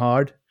hit them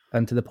hard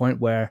and to the point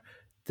where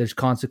there's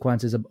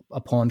consequences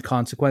upon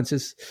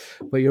consequences.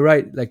 But you're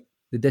right, like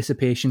the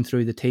dissipation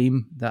through the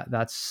team,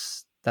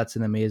 that's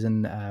an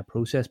amazing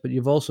process. But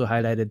you've also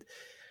highlighted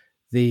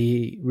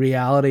the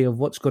reality of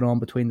what's going on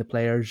between the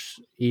players'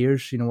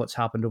 ears, what's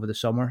happened over the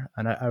summer.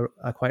 And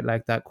I quite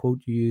like that quote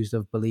you used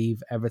of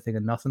believe everything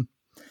and nothing.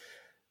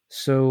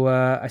 So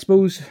I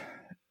suppose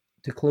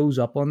to close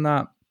up on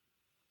that,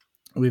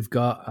 we've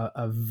got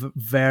a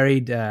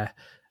varied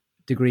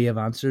degree of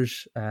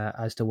answers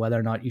as to whether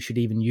or not you should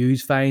even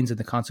use fines and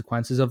the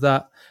consequences of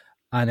that.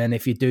 And then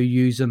if you do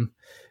use them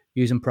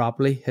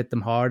properly, hit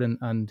them hard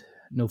and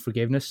no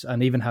forgiveness,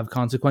 and even have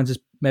consequences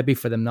maybe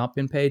for them not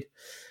being paid.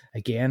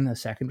 Again, a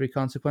secondary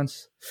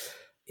consequence.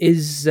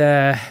 Is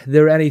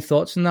there any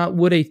thoughts on that,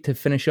 Woody, to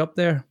finish up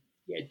there?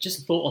 Yeah,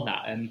 just a thought on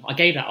that. I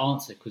gave that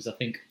answer because I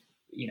think,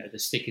 the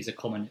stick is a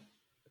common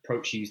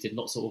approach used in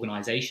lots of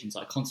organisations.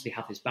 I constantly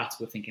have this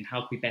battle of thinking, how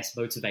can we best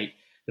motivate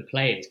the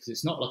players? Because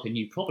it's not like a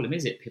new problem,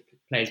 is it?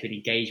 Players being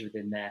engaged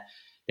within their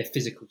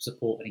physical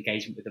support and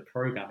engagement with the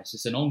programme. It's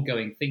just an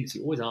ongoing thing. So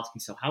you're always asking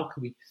yourself, how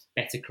can we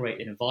better create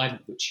an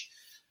environment which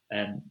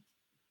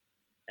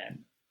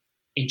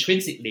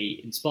intrinsically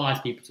inspires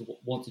people to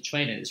want to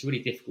train? And it's a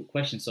really difficult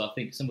question. So I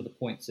think some of the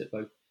points that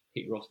both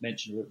Pete and Ross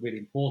mentioned are really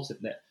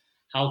important, that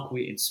how can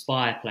we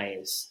inspire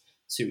players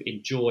to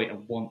enjoy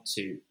and want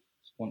to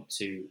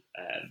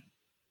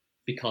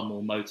become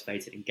more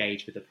motivated,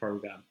 engaged with the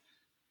programme,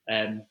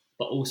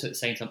 but also at the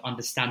same time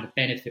understand the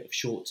benefit of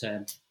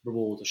short-term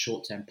rewards or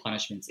short-term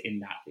punishments in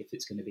that, if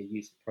it's going to be a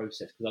useful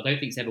process. Because I don't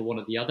think it's ever one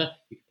or the other.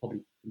 You could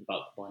probably think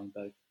about combining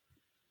both.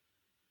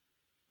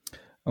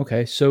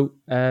 Okay, so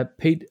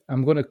Pete,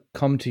 I'm going to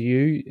come to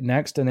you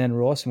next, and then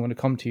Ross, I'm going to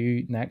come to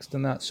you next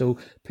on that. So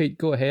Pete,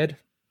 go ahead.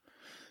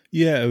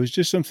 Yeah, it was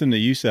just something that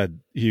you said,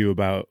 Hugh,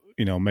 about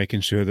making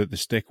sure that the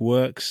stick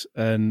works,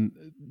 and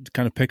to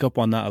kind of pick up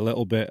on that a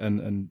little bit,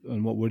 and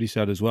what Woody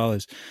said as well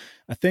is,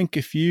 I think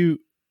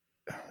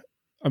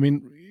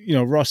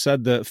Ross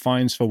said that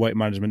fines for weight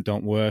management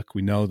don't work.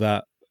 We know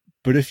that,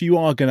 but if you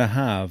are going to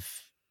have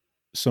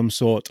some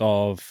sort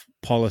of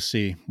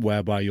policy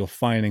whereby you're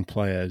fining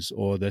players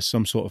or there's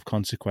some sort of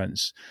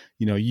consequence,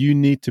 you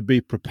need to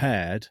be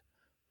prepared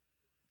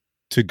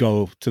to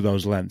go to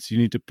those lengths. You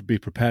need to be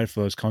prepared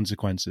for those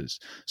consequences.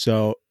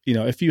 So,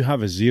 if you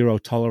have a zero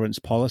tolerance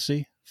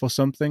policy for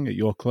something at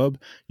your club,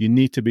 you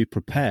need to be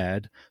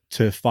prepared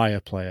to fire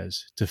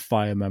players, to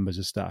fire members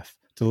of staff,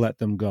 to let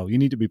them go. You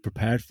need to be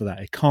prepared for that.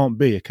 It can't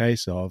be a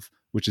case of,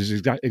 which is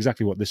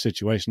exactly what this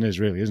situation is,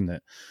 really, isn't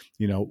it?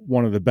 You know,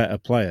 one of the better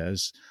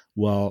players,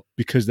 well,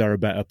 because they're a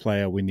better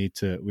player, we need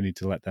to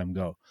let them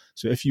go.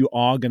 So if you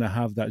are going to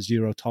have that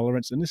zero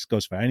tolerance, and this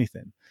goes for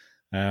anything,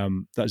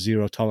 that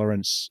zero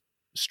tolerance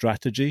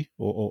strategy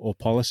or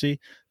policy,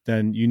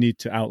 then you need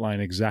to outline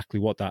exactly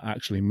what that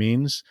actually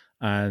means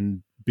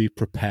and be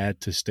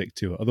prepared to stick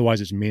to it. Otherwise,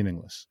 it's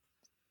meaningless.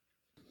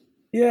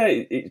 Yeah,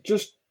 it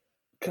just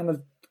kind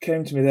of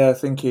came to me there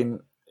thinking,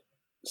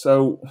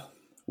 so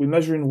we're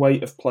measuring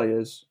weight of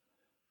players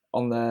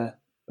on their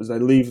as they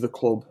leave the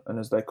club and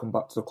as they come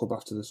back to the club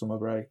after the summer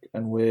break,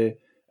 and we're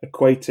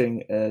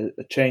equating a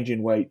change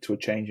in weight to a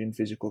change in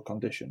physical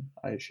condition,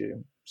 I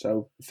assume.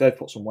 So if they've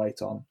put some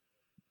weight on,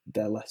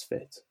 they're less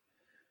fit.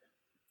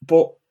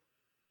 But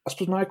I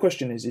suppose my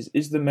question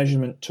is the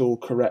measurement tool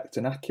correct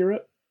and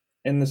accurate?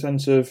 In the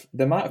sense of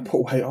they might have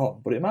put weight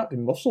on, but it might be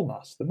muscle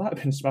mass. They might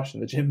have been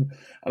smashing the gym.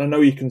 And I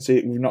know you can see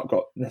it, we've not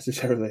got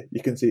necessarily,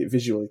 you can see it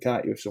visually,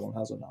 can't you, if someone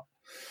has or not.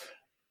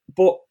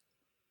 But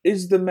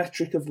is the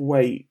metric of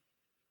weight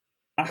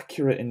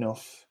accurate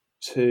enough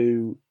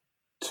to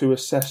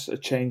assess a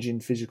change in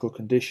physical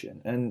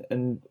condition?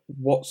 And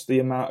what's the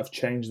amount of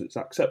change that's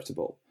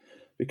acceptable?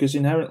 Because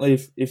inherently,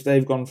 if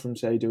they've gone from,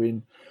 say,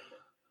 doing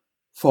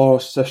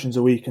 4 sessions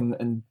a week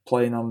and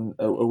playing on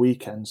a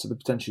weekend, so the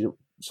potentially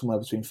somewhere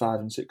between 5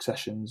 and 6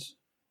 sessions,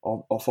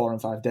 or 4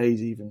 and 5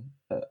 days even,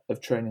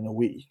 of training a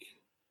week,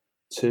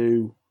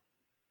 to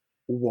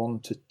 1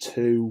 to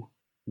 2,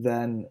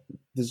 then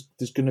there's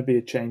going to be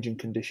a change in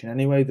condition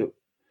anyway that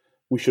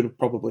we should have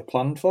probably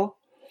planned for.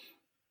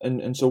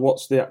 And so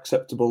what's the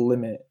acceptable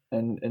limit?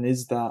 And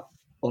is that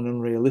an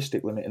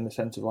unrealistic limit in the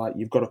sense of, like,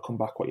 you've got to come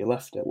back what you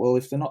left it? Well,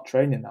 if they're not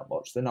training that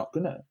much, they're not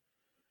going to.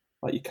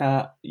 Like,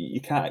 you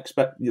can't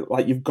expect,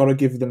 like, you've got to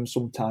give them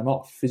some time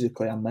off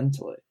physically and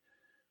mentally.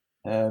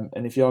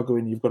 And if you're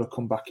going, you've got to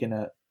come back in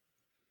at,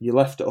 you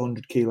left at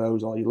 100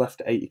 kilos or you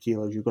left at 80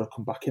 kilos, you've got to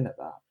come back in at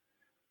that.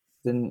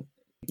 Then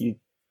you're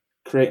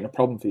creating a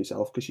problem for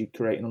yourself because you're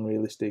creating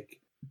unrealistic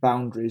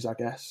boundaries, I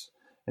guess,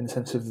 in the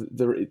sense of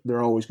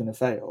they're always going to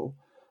fail.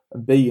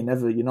 And B,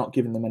 you're not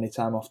giving them any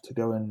time off to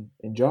go and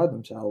enjoy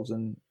themselves.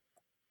 And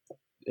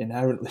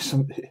inherently,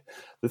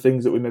 the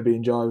things that we maybe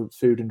enjoy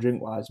food and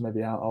drink wise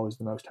maybe aren't always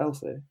the most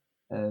healthy.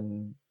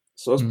 And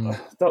so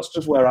that's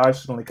just where I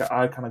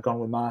kind of gone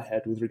with my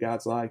head with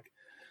regards, like,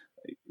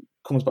 it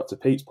comes back to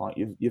Pete's point.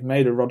 You've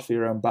made a rod for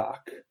your own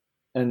back,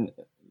 and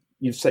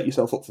you've set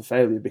yourself up for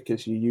failure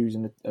because you're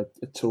using a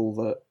tool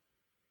that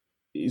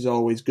is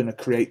always going to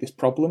create this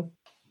problem.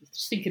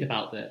 Just thinking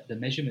about the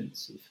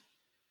measurements of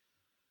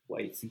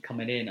weights and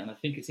coming in, and I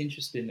think it's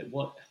interesting that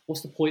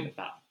what's the point of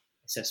that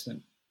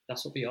assessment?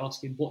 That's what we're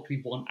asking. What do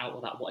we want out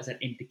of that? What is that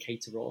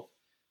indicator of?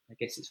 I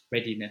guess it's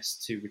readiness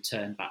to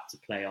return back to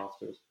play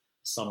after a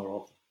summer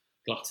of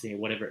gluttony or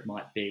whatever it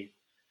might be.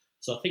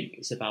 So I think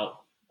it's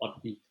about,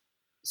 I'd be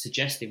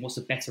suggesting, what's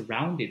a better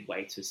rounded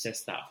way to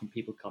assess that from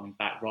people coming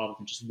back rather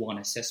than just one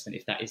assessment,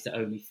 if that is the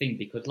only thing,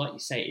 because like you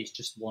say, it's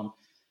just one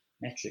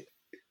metric.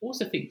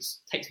 Also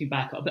takes me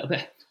back a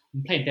bit.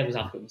 I'm playing devil's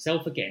advocate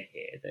myself again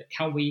here, that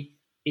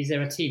is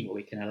there a team where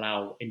we can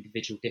allow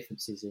individual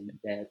differences in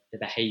their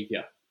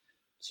behaviour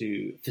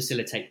to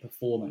facilitate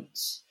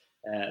performance?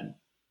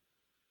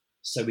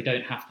 So we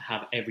don't have to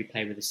have every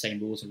player with the same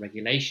rules and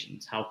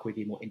regulations. How can we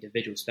be more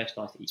individual,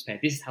 specialised at each player?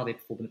 This is how they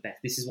perform the best.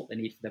 This is what they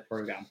need for their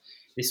programme.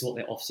 This is what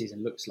their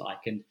off-season looks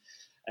like. And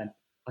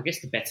I guess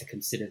to better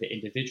consider the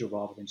individual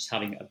rather than just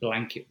having a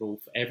blanket rule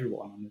for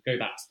everyone. I'm going to go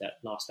back to that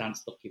Last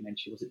Dance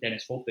documentary. Was it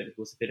Dennis Rodman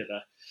who was a bit of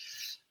a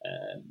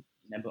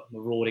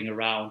marauding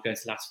around, going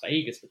to Las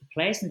Vegas? But the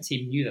players in the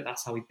team knew that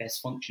that's how he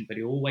best functioned, but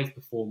he always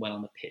performed well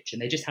on the pitch.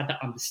 And they just had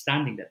that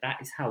understanding that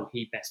is how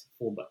he best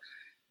performed. But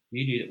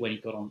you knew that when he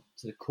got on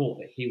to the court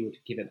that he would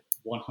give it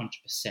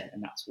 100%,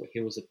 and that's what he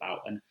was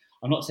about. And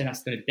I'm not saying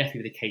that's going to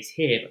definitely be the case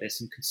here, but there's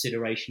some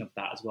consideration of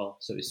that as well.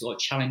 So it's like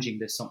challenging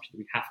the assumption that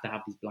we have to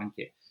have these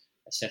blanket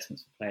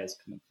assessments for players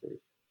coming through.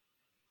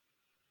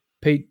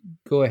 Pete,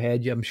 go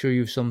ahead. I'm sure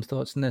you have some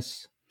thoughts on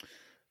this.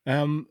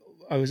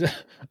 I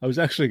was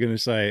actually going to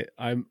say,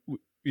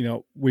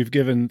 we've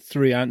given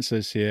 3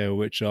 answers here,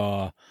 which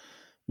are,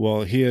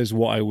 well, here's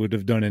what I would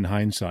have done in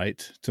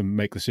hindsight to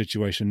make the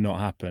situation not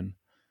happen,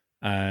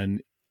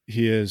 and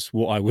here's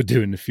what I would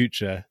do in the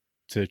future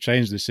to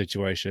change the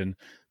situation.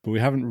 But we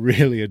haven't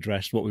really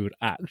addressed what we would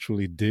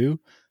actually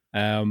do.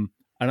 And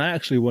I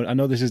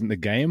know this isn't the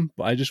game,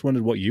 but I just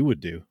wondered what you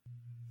would do.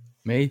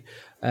 Me?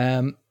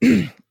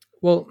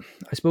 Well,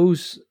 I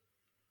suppose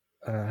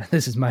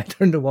this is my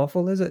turn to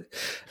waffle, is it?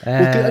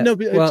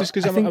 Just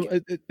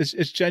because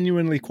it's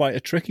genuinely quite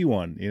a tricky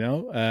one,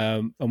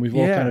 and we've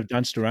all kind of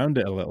danced around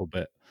it a little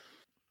bit.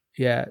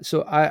 Yeah,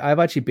 so I've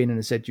actually been in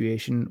a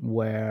situation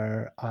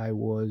where I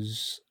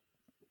was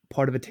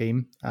part of a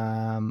team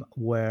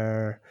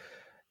where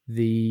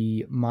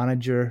the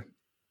manager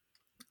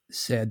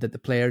said that the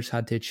players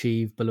had to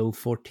achieve below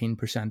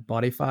 14%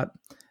 body fat,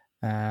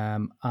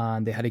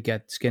 and they had to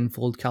get skin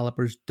fold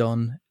calipers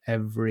done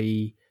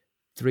every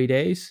 3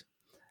 days.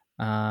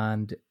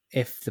 And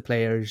if the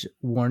players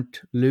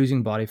weren't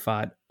losing body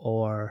fat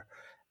or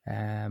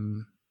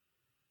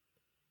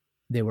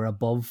they were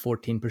above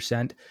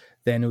 14%,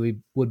 then we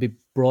would be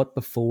brought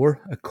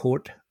before a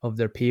court of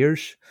their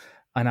peers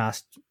and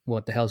asked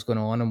what the hell's going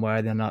on and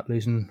why they're not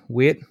losing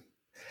weight.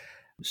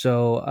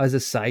 So as a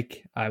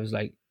psych, I was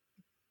like,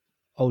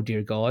 oh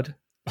dear God,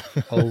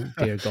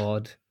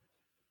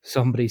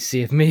 somebody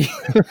save me.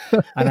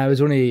 And I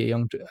was only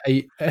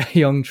a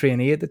young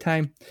trainee at the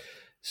time.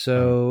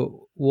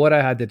 So what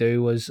I had to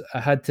do was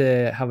I had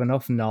to have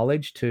enough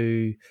knowledge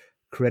to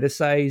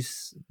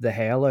criticize the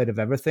hell out of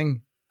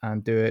everything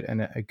and do it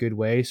in a good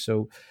way.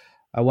 So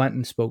I went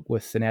and spoke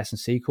with an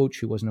S&C coach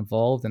who wasn't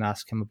involved and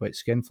asked him about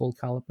skin fold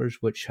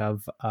calipers, which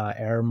have an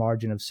error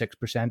margin of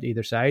 6%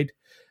 either side.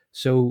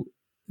 So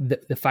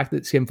the fact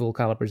that skin fold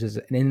calipers is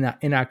an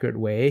inaccurate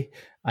way,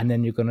 and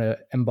then you're going to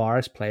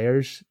embarrass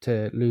players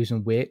to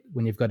losing weight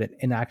when you've got an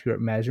inaccurate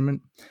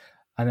measurement.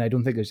 And I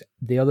don't think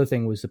the other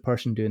thing was the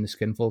person doing the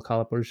skin fold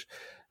calipers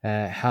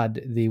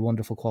had the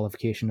wonderful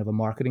qualification of a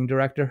marketing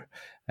director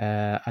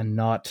and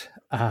not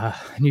a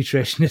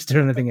nutritionist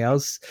or anything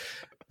else.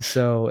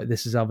 So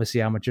this is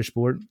obviously amateur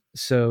sport.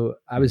 So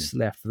I was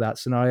left with that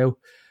scenario.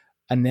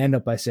 And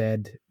then I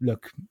said,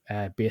 look,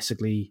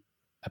 basically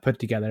I put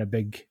together a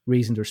big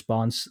reasoned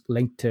response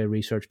linked to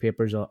research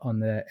papers on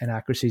the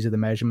inaccuracies of the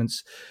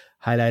measurements,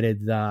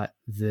 highlighted that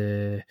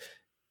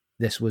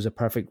this was a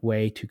perfect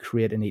way to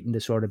create an eating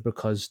disorder,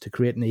 because to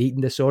create an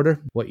eating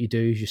disorder, what you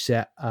do is you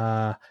set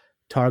a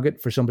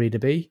target for somebody to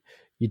be.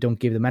 You don't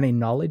give them any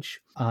knowledge,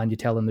 and you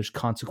tell them there's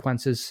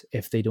consequences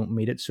if they don't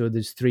meet it. So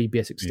there's 3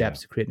 basic steps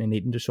to creating an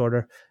eating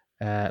disorder: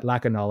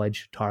 lack of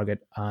knowledge,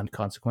 target, and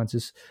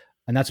consequences.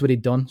 And that's what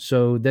he'd done.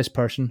 So this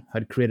person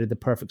had created the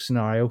perfect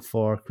scenario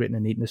for creating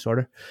an eating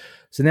disorder.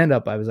 So then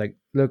I was like,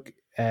 look,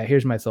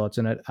 here's my thoughts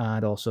on it.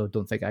 And also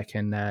don't think I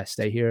can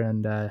stay here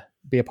and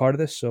be a part of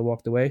this. So I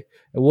walked away.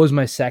 It was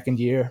my second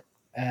year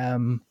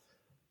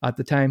at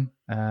the time.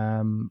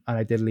 And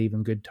I did leave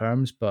in good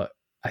terms. But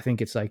I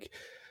think it's like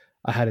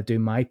I had to do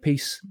my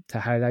piece to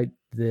highlight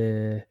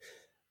the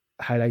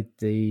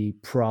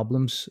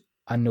problems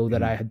and know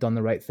that I had done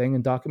the right thing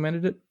and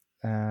documented it.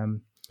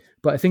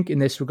 But I think in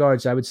this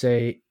regards, I would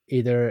say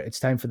either it's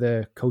time for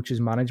the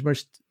coach's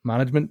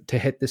management to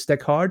hit the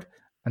stick hard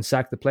and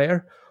sack the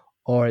player,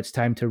 or it's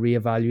time to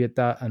reevaluate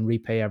that and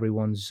repay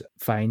everyone's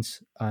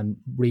fines and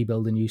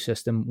rebuild a new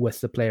system with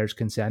the player's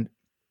consent.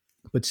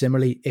 But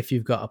similarly, if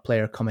you've got a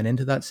player coming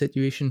into that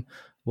situation,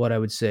 what I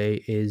would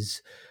say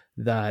is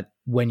that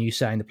when you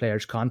sign the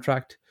player's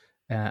contract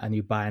and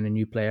you buy in a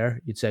new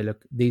player, you'd say,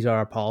 look, these are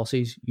our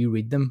policies. You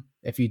read them.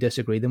 If you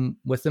disagree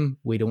with them,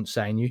 we don't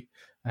sign you.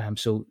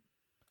 So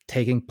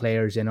taking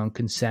players in on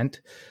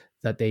consent,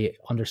 that they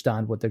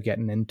understand what they're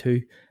getting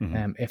into,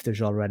 if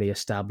there's already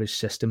established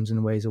systems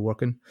and ways of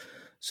working.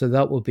 So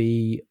that will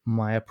be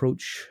my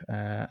approach.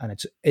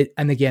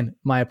 And again,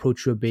 my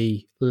approach would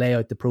be lay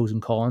out the pros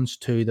and cons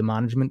to the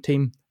management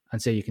team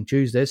and say, you can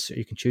choose this or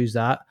you can choose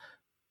that,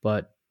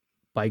 but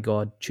by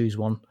God, choose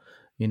one.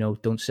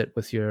 Don't sit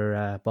with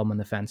your bum on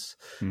the fence.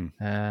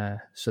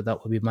 So that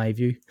would be my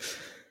view.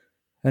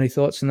 Any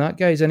thoughts on that,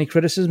 guys? Any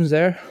criticisms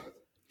there?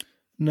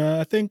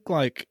 No, I think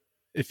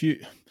if you're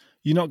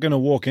not going to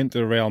walk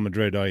into Real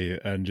Madrid, are you,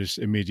 and just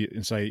immediately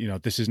and say,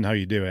 this isn't how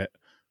you do it.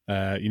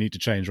 You need to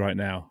change right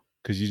now,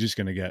 because you're just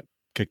going to get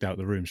kicked out of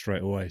the room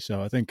straight away.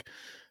 So I think,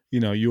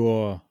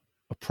 your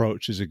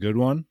approach is a good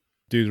one.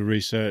 Do the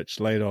research,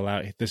 lay it all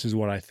out. This is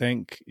what I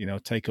think,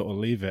 take it or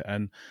leave it.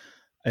 And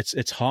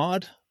it's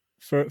hard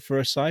for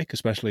a psych,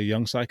 especially a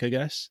young psych, I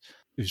guess,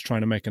 who's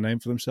trying to make a name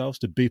for themselves,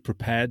 to be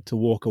prepared to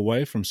walk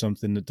away from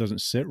something that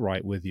doesn't sit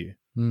right with you.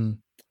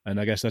 And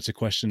I guess that's a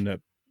question that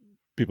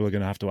people are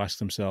going to have to ask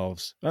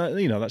themselves.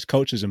 That's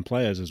coaches and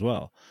players as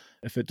well.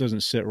 If it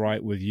doesn't sit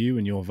right with you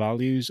and your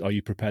values, are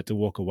you prepared to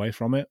walk away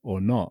from it or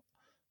not?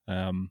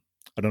 I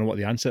don't know what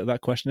the answer to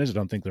that question is. I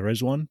don't think there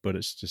is one, but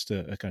it's just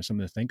a kind of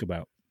something to think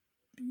about.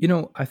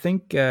 I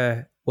think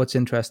what's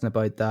interesting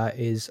about that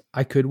is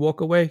I could walk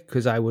away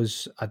because I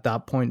was at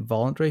that point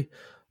voluntary.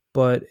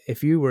 But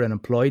if you were an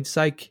employed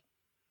psych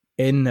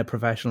in a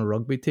professional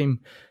rugby team,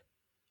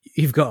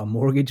 you've got a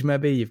mortgage,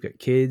 maybe you've got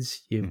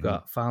kids, you've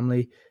got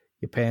family,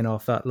 you're paying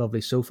off that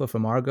lovely sofa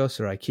from Argos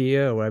or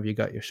IKEA or wherever you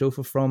got your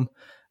sofa from.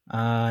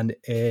 And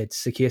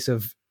it's a case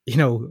of,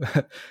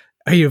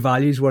 are your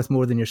values worth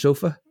more than your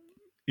sofa?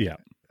 Yeah.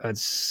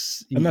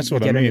 That's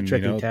what I mean. Into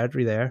tricky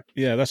territory there.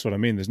 Yeah, that's what I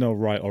mean. There's no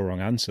right or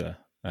wrong answer.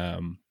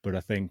 But I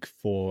think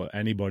for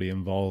anybody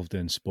involved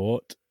in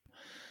sport,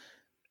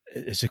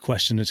 it's a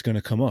question that's going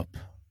to come up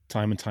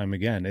time and time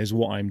again. Is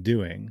what I'm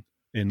doing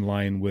in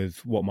line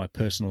with what my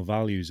personal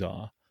values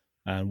are,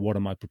 and what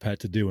am I prepared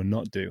to do and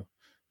not do?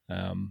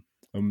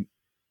 We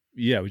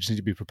just need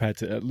to be prepared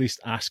to at least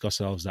ask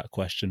ourselves that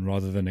question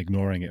rather than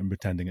ignoring it and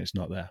pretending it's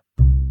not there.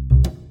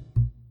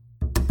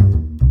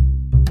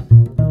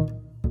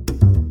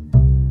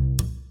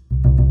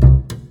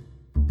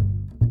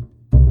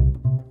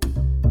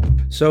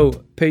 So,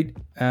 Pete,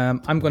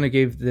 I'm going to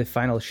give the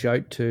final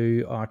shout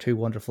to our 2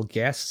 wonderful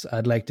guests.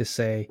 I'd like to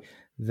say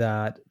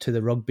that to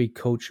the Rugby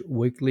Coach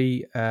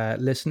Weekly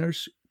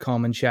listeners,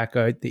 come and check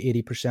out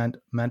the 80%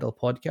 Mental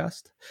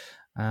podcast.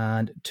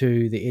 And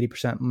to the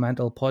 80%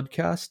 Mental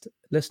podcast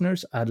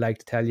listeners, I'd like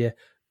to tell you,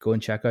 go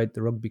and check out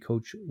the Rugby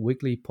Coach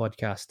Weekly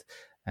podcast.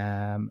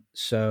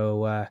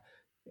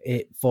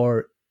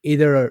 For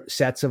either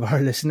sets of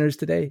our listeners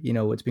today,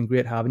 it's been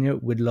great having you.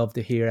 We'd love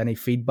to hear any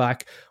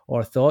feedback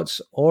or thoughts,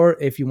 or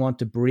if you want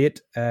to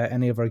berate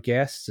any of our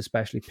guests,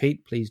 especially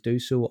Pete, please do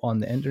so on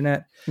the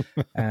internet,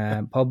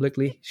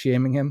 publicly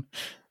shaming him.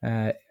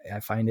 I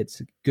find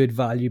it's good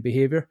value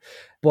behavior.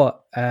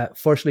 But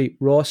firstly,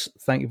 Ross,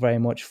 thank you very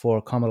much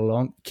for coming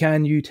along.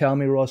 Can you tell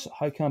me, Ross,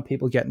 how can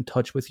people get in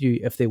touch with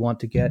you if they want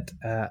to get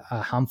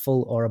a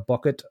handful or a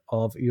bucket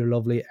of your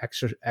lovely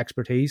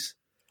expertise?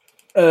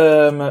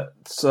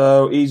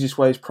 So easiest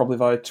way is probably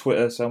via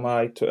Twitter. So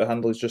my Twitter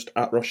handle is just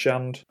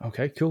 @Roshand.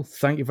 Okay, cool.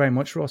 Thank you very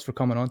much, Ross, for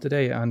coming on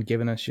today and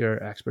giving us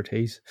your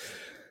expertise.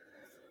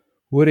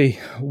 Woody,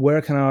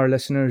 where can our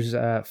listeners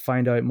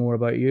find out more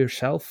about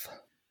yourself?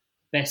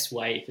 Best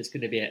way, if it's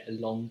going to be a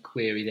long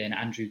query, then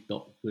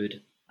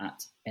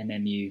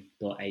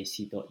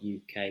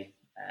andrew.wood@mmu.ac.uk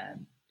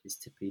is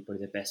typically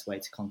probably the best way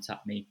to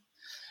contact me.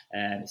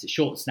 It's a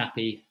short,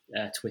 snappy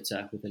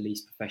Twitter with the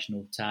least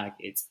professional tag.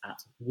 It's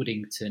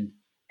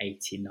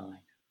 @Woodington89.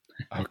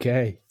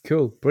 Okay,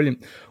 cool.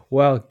 Brilliant.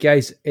 Well,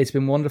 guys, it's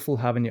been wonderful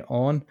having you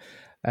on.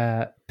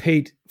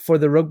 Pete, for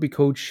the Rugby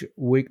Coach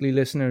Weekly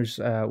listeners,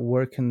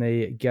 where can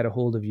they get a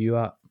hold of you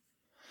at?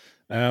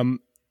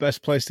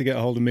 Best place to get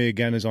a hold of me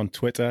again is on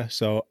Twitter.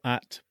 So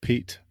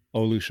 @Pete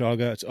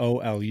Olusoga, it's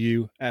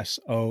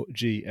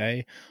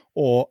OLUSOGA,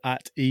 or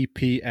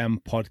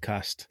 @EPM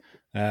Podcast.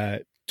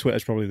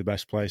 Twitter's probably the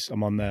best place.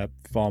 I'm on there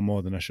far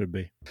more than I should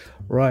be.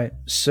 Right.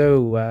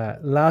 So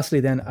lastly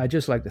then, I'd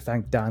just like to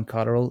thank Dan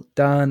Cotterill.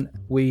 Dan,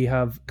 we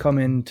have come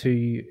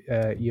into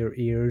your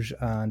ears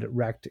and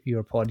wrecked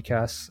your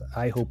podcasts.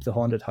 I hope the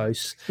haunted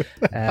house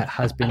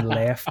has been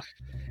left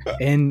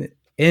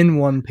in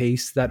one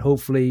piece, that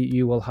hopefully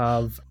you will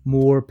have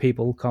more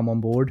people come on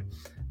board.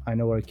 I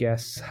know our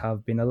guests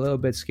have been a little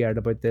bit scared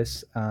about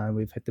this, and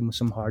we've hit them with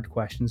some hard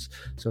questions.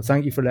 So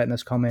thank you for letting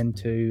us come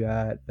into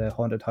the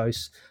haunted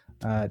house,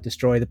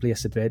 destroy the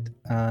place a bit,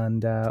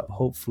 and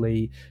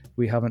hopefully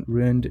we haven't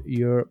ruined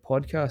your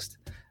podcast.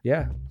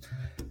 Yeah.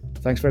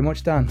 Thanks very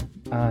much, Dan.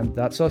 And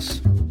that's us.